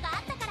いことがあ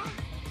ったから。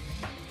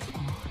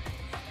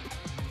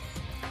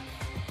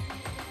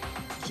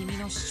君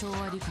の主張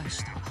は理解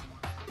した。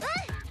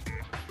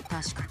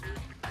確かに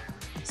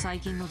最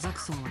近のザク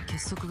ソンは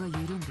結束が緩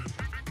んでいる。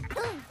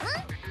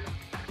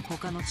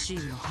他のチ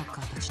ームのハッ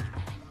カーたちにも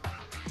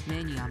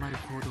目に余る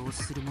行動を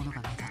する者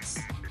が目立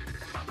つ。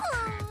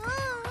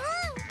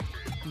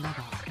だが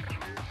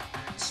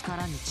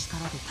力に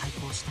力で対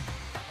抗しても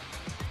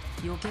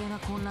余計な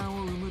混乱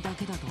を生むだ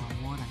けだとは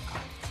思わないか。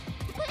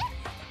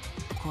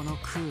この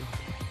空論で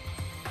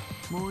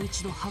もう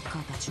一度ハッカ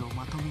ーたちを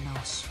まとめ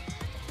直し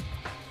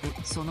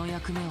その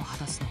役目を果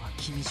たすのは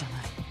君じゃ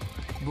ない、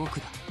僕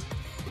だ。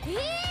ちょっ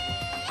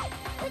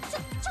と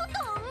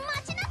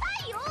待ちなさ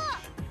いよ。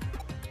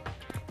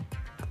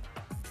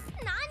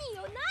何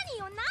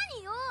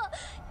よ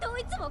ど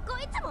いつもこ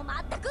いつもま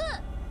ったく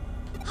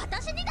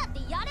私にだって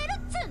やれる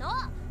っつうの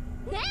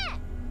ね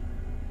え。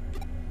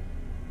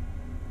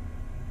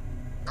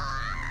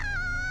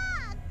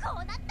こ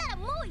うなったら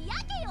もうや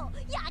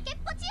けっ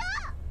ぽちよ。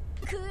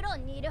クーロ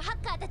ンにいるハ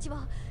ッカーたちを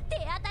手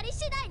当たり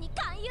次第に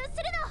勧誘す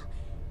る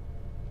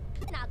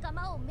の。仲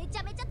間をめち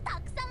ゃめちゃた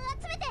くさん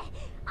集めて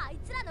あい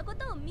つらのこ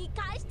とを見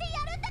返してや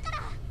るんだから。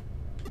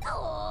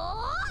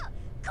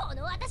こ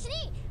の私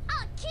に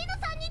アッキーノ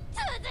さんに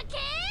続け。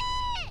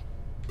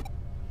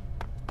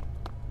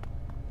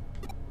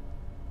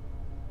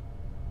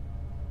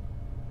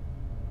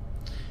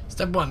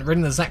Step 1,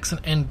 raiding the Zaxxon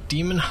and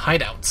Demon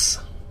hideouts.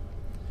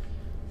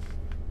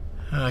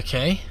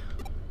 Okay.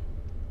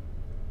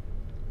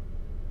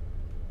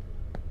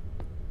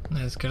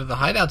 Let's go to the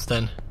hideouts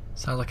then.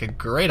 Sounds like a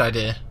great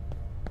idea.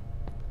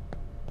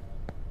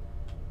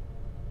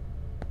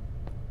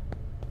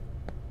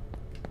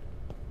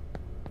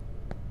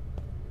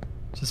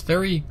 Just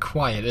very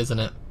quiet, isn't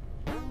it?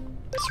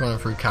 Just running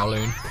through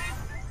Kowloon.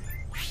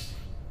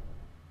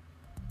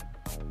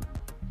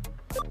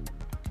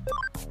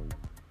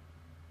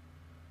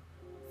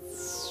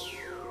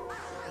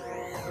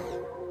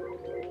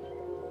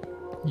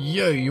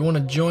 Yo, you want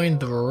to join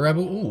the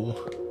rebel? Ooh.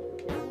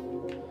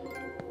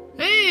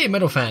 Hey,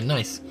 metal fan,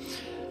 nice.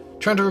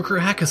 Trying to recruit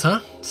hackers,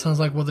 huh? Sounds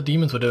like what the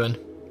demons were doing.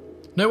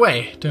 No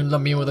way, don't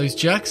lump me in with those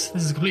jerks.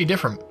 This is completely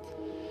different. I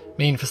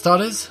mean, for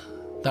starters,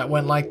 that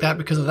went like that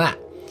because of that.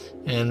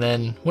 And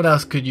then, what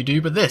else could you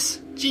do but this?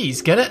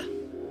 Jeez, get it?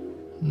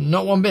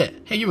 Not one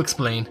bit. Hey, you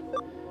explain.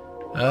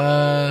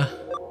 Our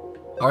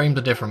aims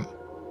are different.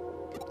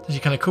 It's actually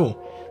kind of cool.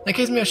 In that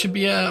case, maybe I should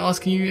be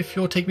asking you if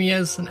you'll take me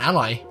as an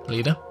ally,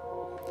 leader.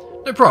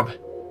 No prob.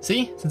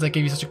 See, since I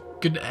gave you such a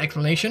good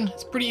explanation,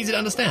 it's pretty easy to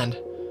understand.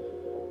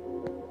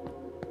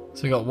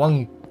 So we got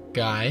one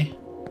guy.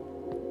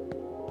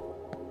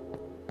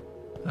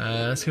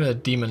 Let's go to the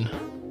demon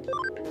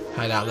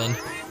hideout then.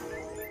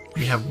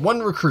 We have one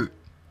recruit.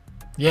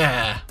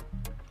 Yeah.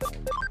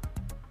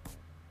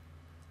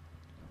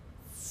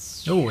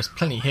 Oh, there's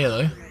plenty here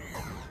though.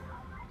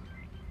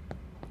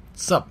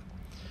 Sup?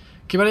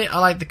 Okay, buddy, I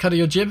like the cut of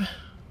your jib.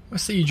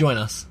 Let's see you join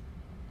us.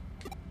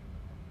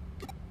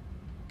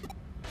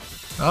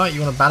 Alright,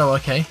 you want to battle?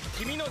 Okay.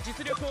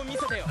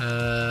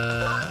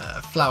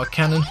 Flower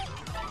cannon.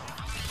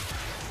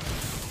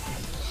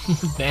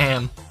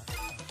 Damn.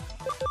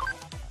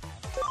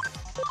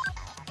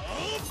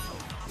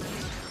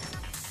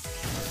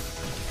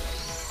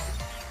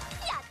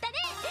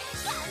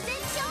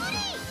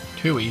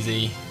 Too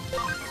easy.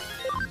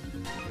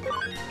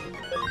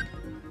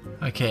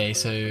 Okay,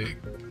 so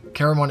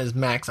Karamon is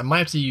max. I might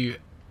have to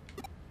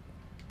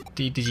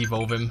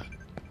Digivolve him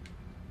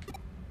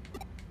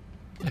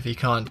if he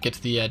can't get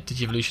to the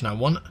Digivolution I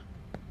want.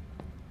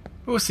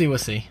 We'll see, we'll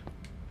see.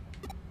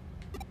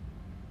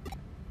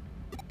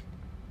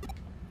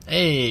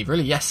 Hey,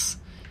 really? Yes.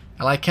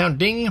 Ally count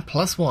ding,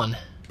 +1.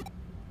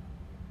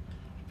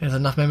 There's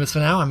enough members for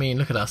now. I mean,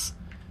 look at us.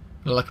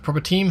 We look like a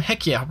proper team.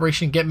 Heck yeah,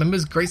 Operation Get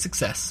Members, great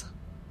success. "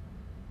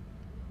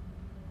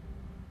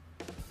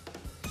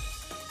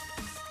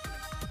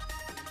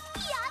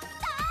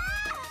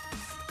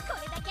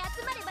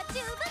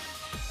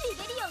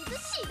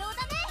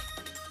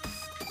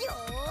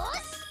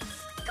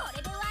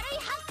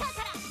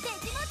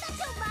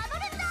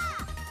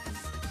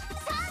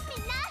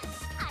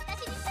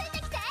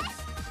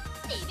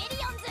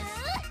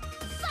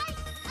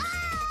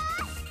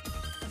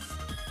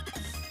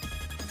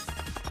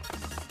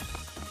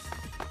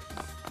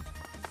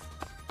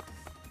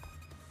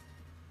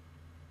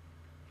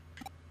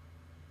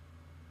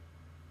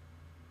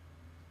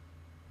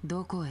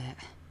どこへ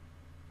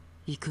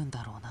行くん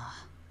だろうな。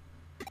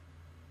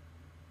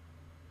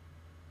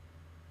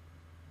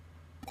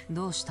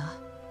どうした？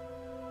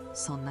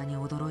そんなに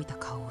驚いた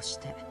顔をし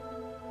て。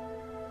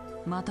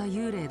また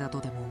幽霊だと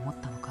でも思っ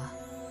たのか？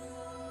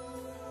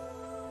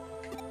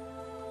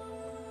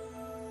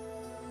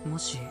も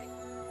し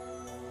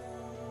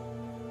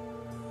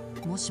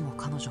も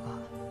彼女が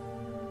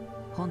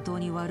本当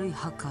に悪い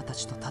ハッカーた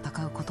ちと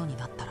戦うことに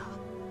なったら、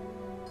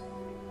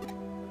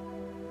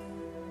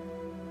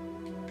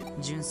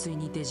純粋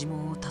にデジモ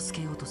ンを助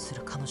けようとす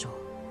る彼女を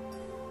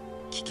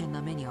危険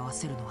な目に遭わ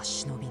せるのは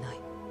忍びない。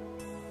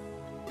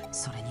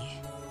それに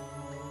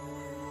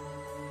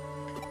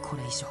こ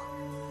れ以上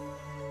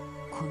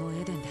この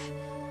エデンで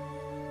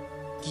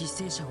犠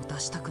牲者を出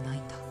したくない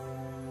んだ。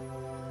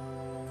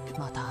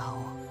また会お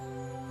う。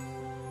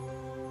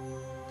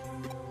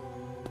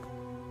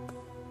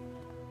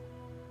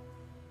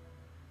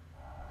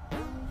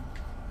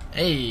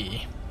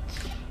Hey.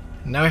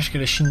 Now I should go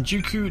to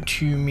Shinjuku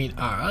to meet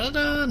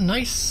Arada.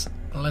 Nice.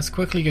 Let's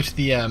quickly go to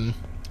the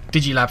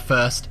Digilab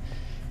first.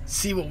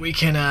 See what we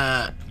can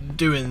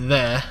do in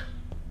there.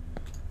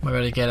 Might be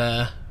able to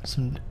get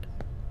some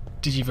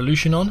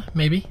Digivolution on,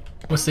 maybe.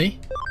 We'll see.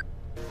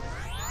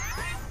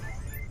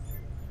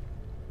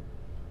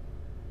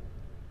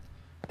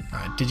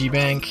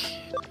 Digibank,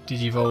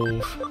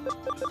 Digivolve.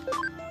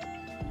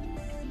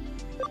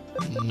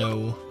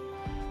 No.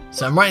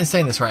 So I'm right in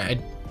saying this, right?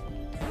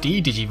 I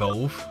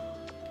Digivolve.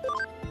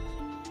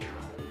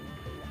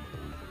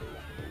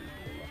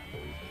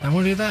 I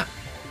want to do that.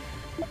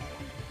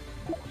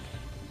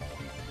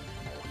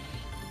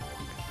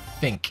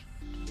 Think.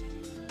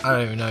 I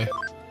don't even know.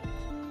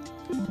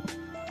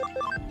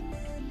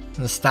 And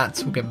the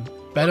stats will get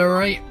better,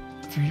 right?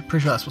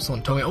 Pretty sure that's what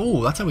someone told me.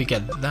 Oh, that's how we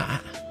get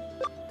that.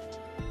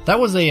 That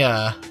was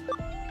a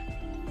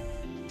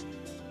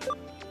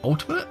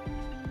ultimate?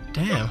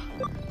 Damn.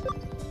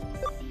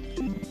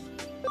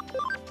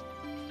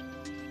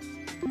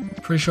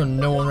 Pretty sure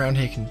no one around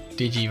here can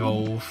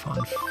Digivolve,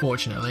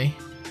 unfortunately.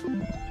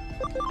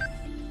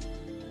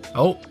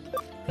 Oh,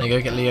 there you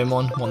go, get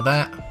Leomon, want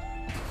that.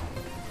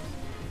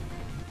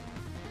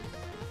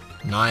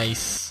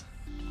 Nice.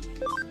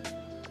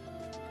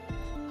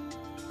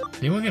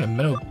 Did anyone get a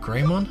Metal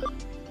Greymon?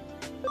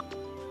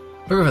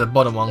 We'll go for the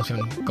bottom one, because we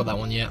haven't got that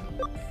one yet.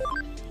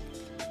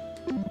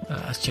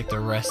 Let's check the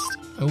rest.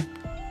 Oh.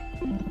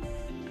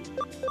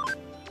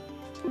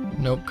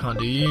 Nope, can't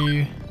do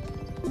you.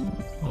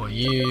 Or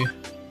you.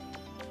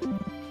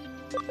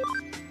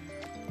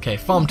 Okay,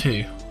 farm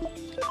 2.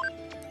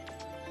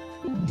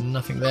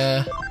 Nothing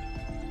there.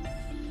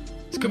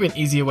 It's gonna be an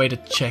easier way to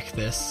check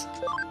this.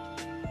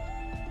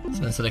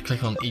 So instead of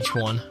clicking on each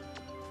one.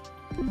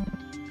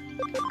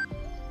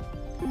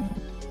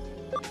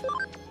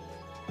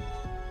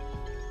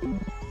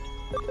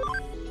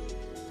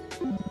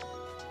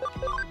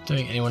 Don't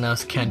think anyone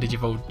else can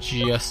Digivolve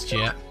just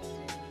yet.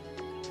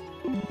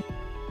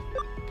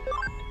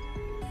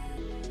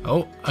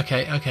 Oh,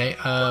 okay, okay.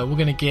 We're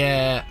gonna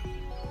get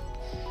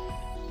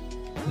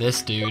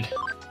this dude.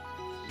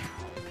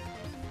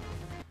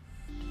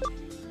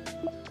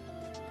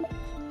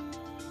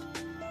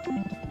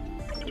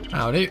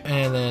 That'll do,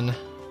 and then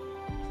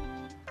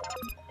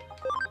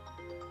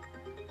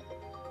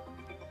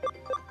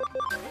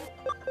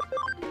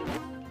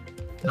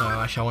no,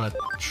 actually I want to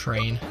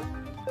train.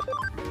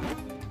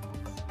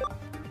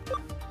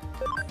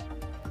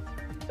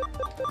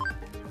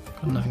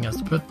 Got nothing else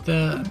to put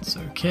there, that's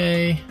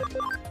okay.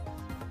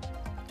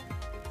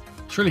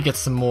 Let's really get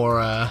some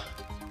more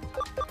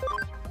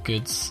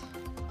goods.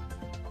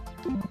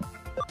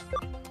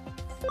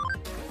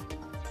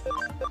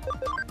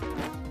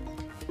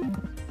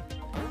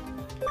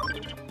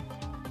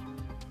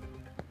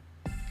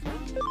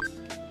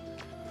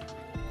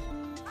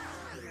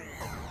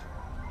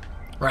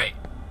 Right,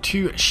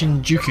 to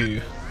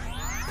Shinjuku.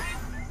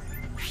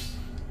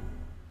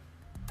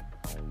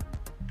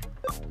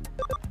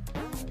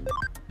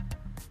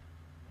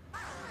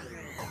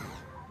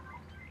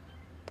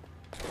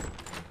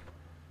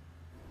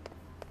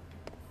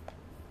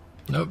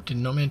 Nope, did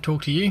not mean to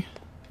talk to you.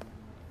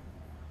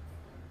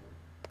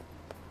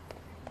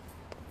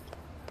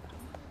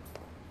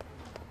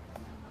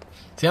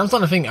 See, I'm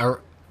starting to think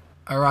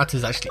Arata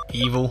is actually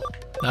evil.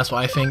 That's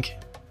what I think.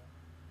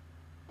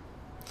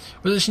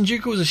 Was it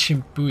Shinjuku or was it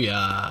Shibuya?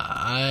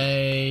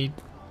 I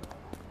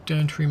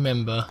don't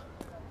remember.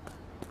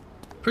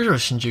 Pretty sure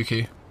it's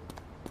Shinjuku.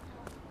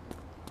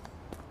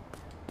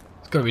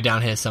 It's got to be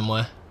down here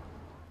somewhere.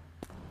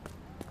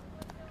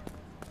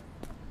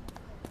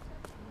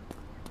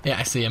 Yeah,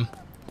 I see him.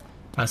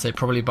 I'd say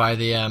probably by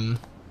the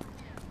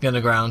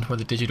underground where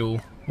the digital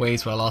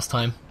waves were last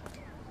time.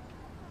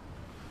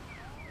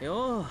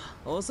 Yo,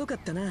 遅かっ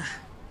たな。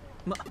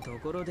ま、と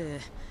ころで、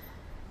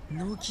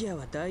ノキア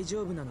は大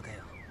丈夫なのか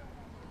よ。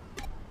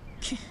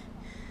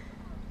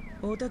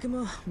おたく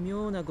も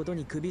妙なこと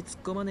に首突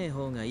っ込まねえ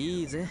方が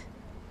いいぜ。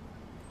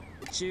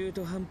中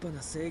途半端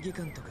な正義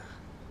感とか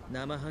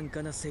生半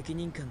可な責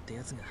任感って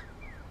やつが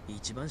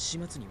一番始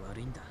末に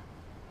悪いんだ。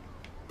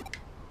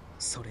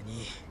それ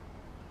に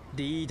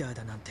リーダー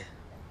だなんて。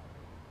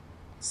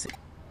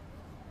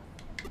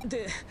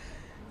で、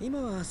今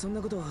はそん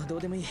なことはど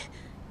うでもいい。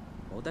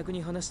おたく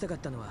に話したかっ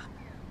たのは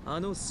あ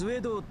のスウ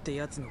ェドーって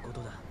やつのこ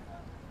とだ。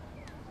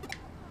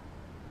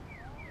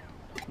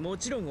も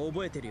ちろん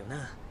覚えてるよ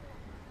な。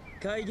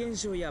怪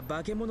現象や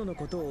化け物の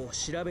ことを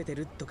調べて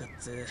るとかっ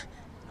つ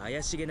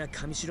怪しげな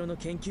神城の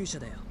研究者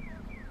だよ。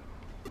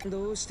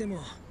どうして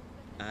も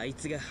あい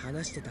つが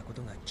話してたこ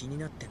とが気に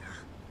なってな。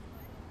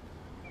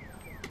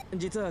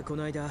実はこ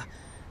の間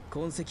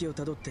痕跡を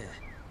たどって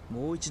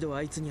もう一度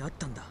あいつに会っ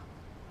たんだ。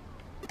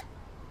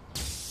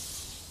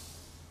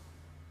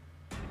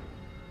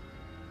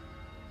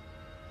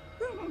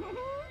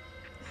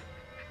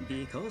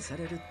尾行さ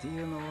れるって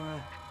いうのは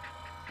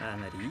あ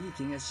まりいい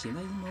気がし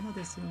ないもの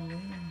ですね。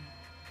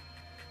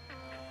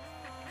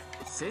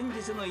先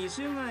日の異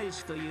種返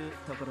しという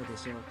ところで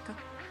しょうか。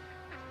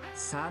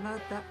真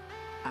田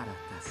新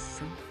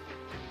さん。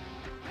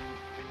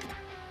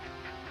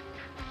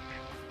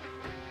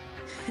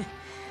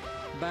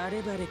バ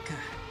レバレか。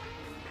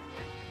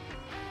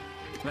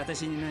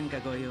私に何か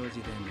ご用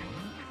事で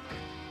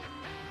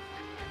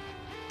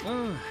も？う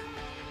ん。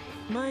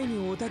前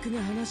にオタク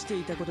が話して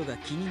いたことが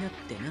気になっ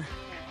てな。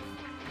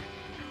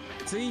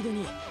ついで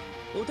に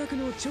オタク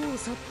の調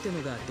査って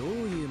のがどう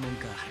いうもん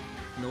か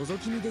覗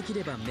き見でき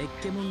ればめっ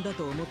けもんだ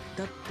と思っ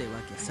たって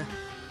わけさ。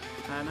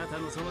あなた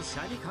のそのシ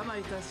ャリ構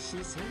えた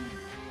視線、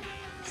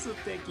素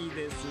敵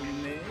です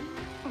ね。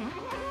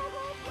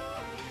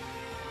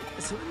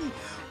それに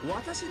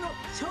私の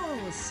調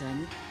査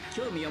に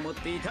興味を持っ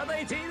ていただ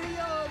いているよ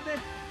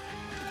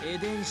うで。エ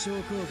デン症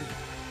候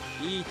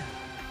群、イータ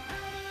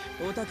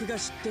ー、オタクが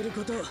知ってる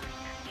こと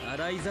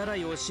洗いざら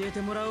い教え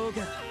てもらおう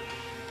か。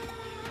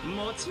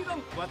もちろ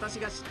ん私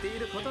が知ってい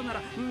ることな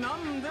ら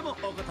何でも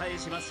お答え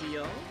します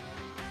よ。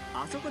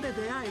あそこで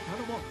出会えた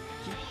のも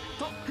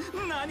きっと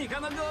何か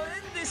のご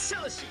縁でし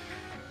ょうし。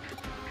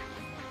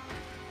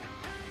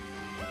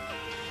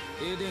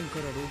エデンか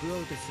らログ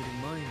アウトする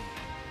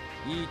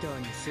前にイーター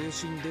に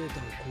精神データ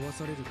を壊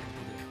されることで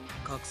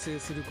覚醒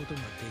することが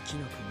でき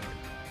なくなる。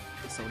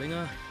それ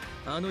が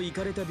あのイ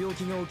カれた病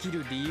気が起き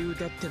る理由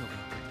だってのか。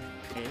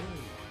ええ、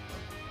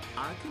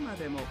あくま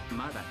でも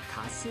まだ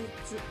仮説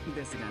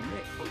ですがね。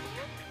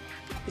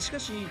しか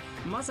し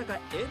まさかエ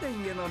デ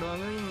ンへのロ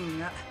グイン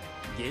が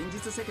現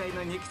実世界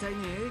の肉体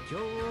に影響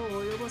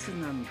を及ぼす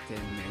なんてね。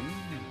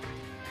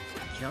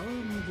興味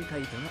深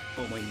いと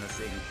は思いま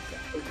せんか。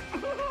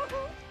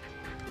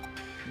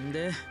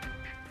で、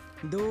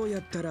どうや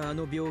ったらあ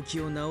の病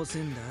気を治せ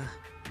んだ？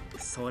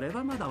それ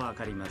はまだわ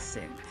かりま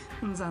せん。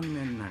残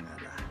念なが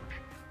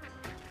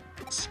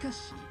ら。しか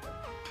し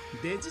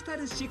デジタ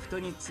ルシフト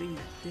について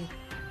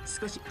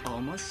少し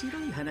面白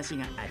い話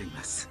があり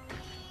ます。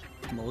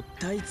もっ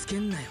たいつけ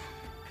んなよ。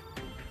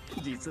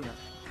実は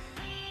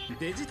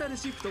デジタル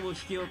シフトを引き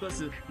起こ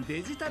す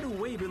デジタル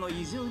ウェーブの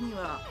異常に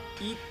は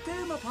一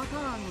定のパタ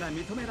ーンが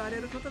認められ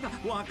ることが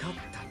分かったん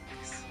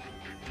です。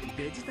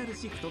デジタル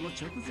シフトの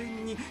直前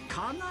に必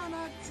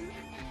ず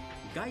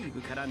外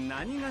部から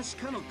何がし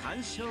かの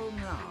干渉が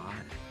あ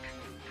る。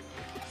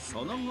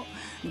その後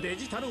デ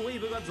ジタルウェー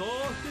ブが増幅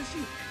し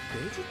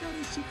デジタ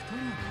ルシフトが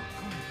起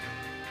こ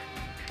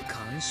る。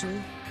干渉？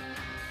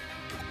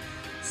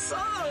そう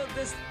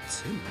です。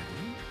つまり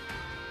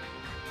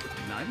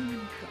何者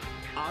か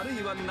ある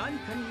いは何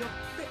かによ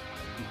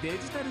ってデ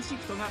ジタルシ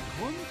フトが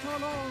コント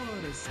ロ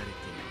ールされて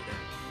いる。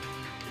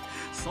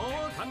そう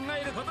考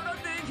えることが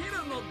できる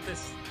ので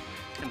す。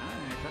まあ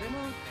これも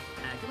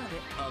あくまで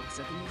憶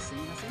測にす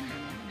みませんがね。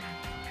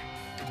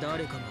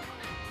誰かが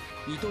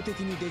意図的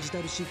にデジ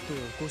タルシフトを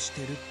起こし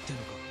てるっての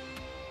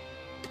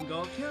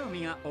か。ご興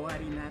味がおあ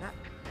りなら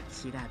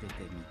調べてみ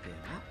て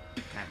は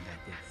いかが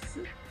です。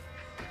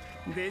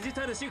デジ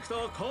タルシフ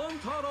トをコン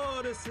トロ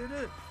ールす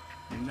る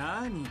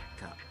何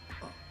か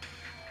を。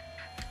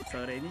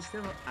それにして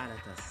も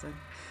新さん、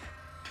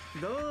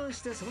どう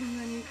してそん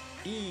なに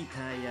イータ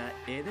ーや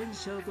エデン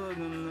症候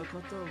群のこ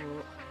とを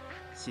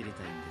知り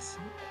たいんです？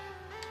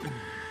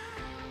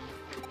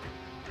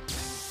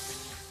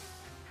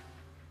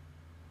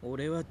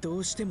俺はど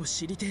うしても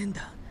知りてえん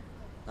だ。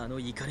あの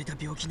イカれた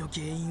病気の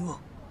原因を。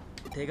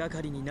手が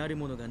かりになる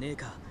ものがねえ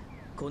か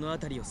この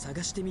辺りを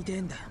探してみてえ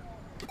んだ。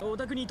オ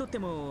タクにとって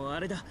もあ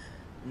れだ、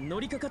乗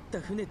りかかった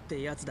船っ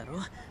てやつだろ。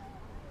な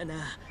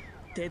あ、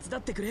手伝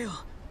ってくれよ。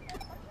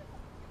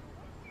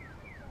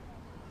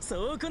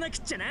そうこなくっ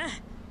ちゃな。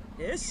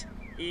よし、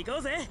行こ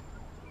うぜ。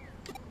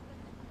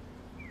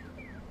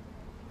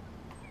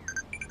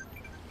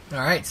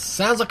Alright,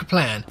 sounds like a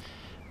plan.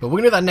 But we're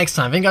gonna do that next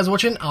time. Thank you guys for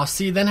watching. I'll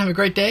see you then. Have a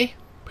great day.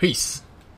 Peace.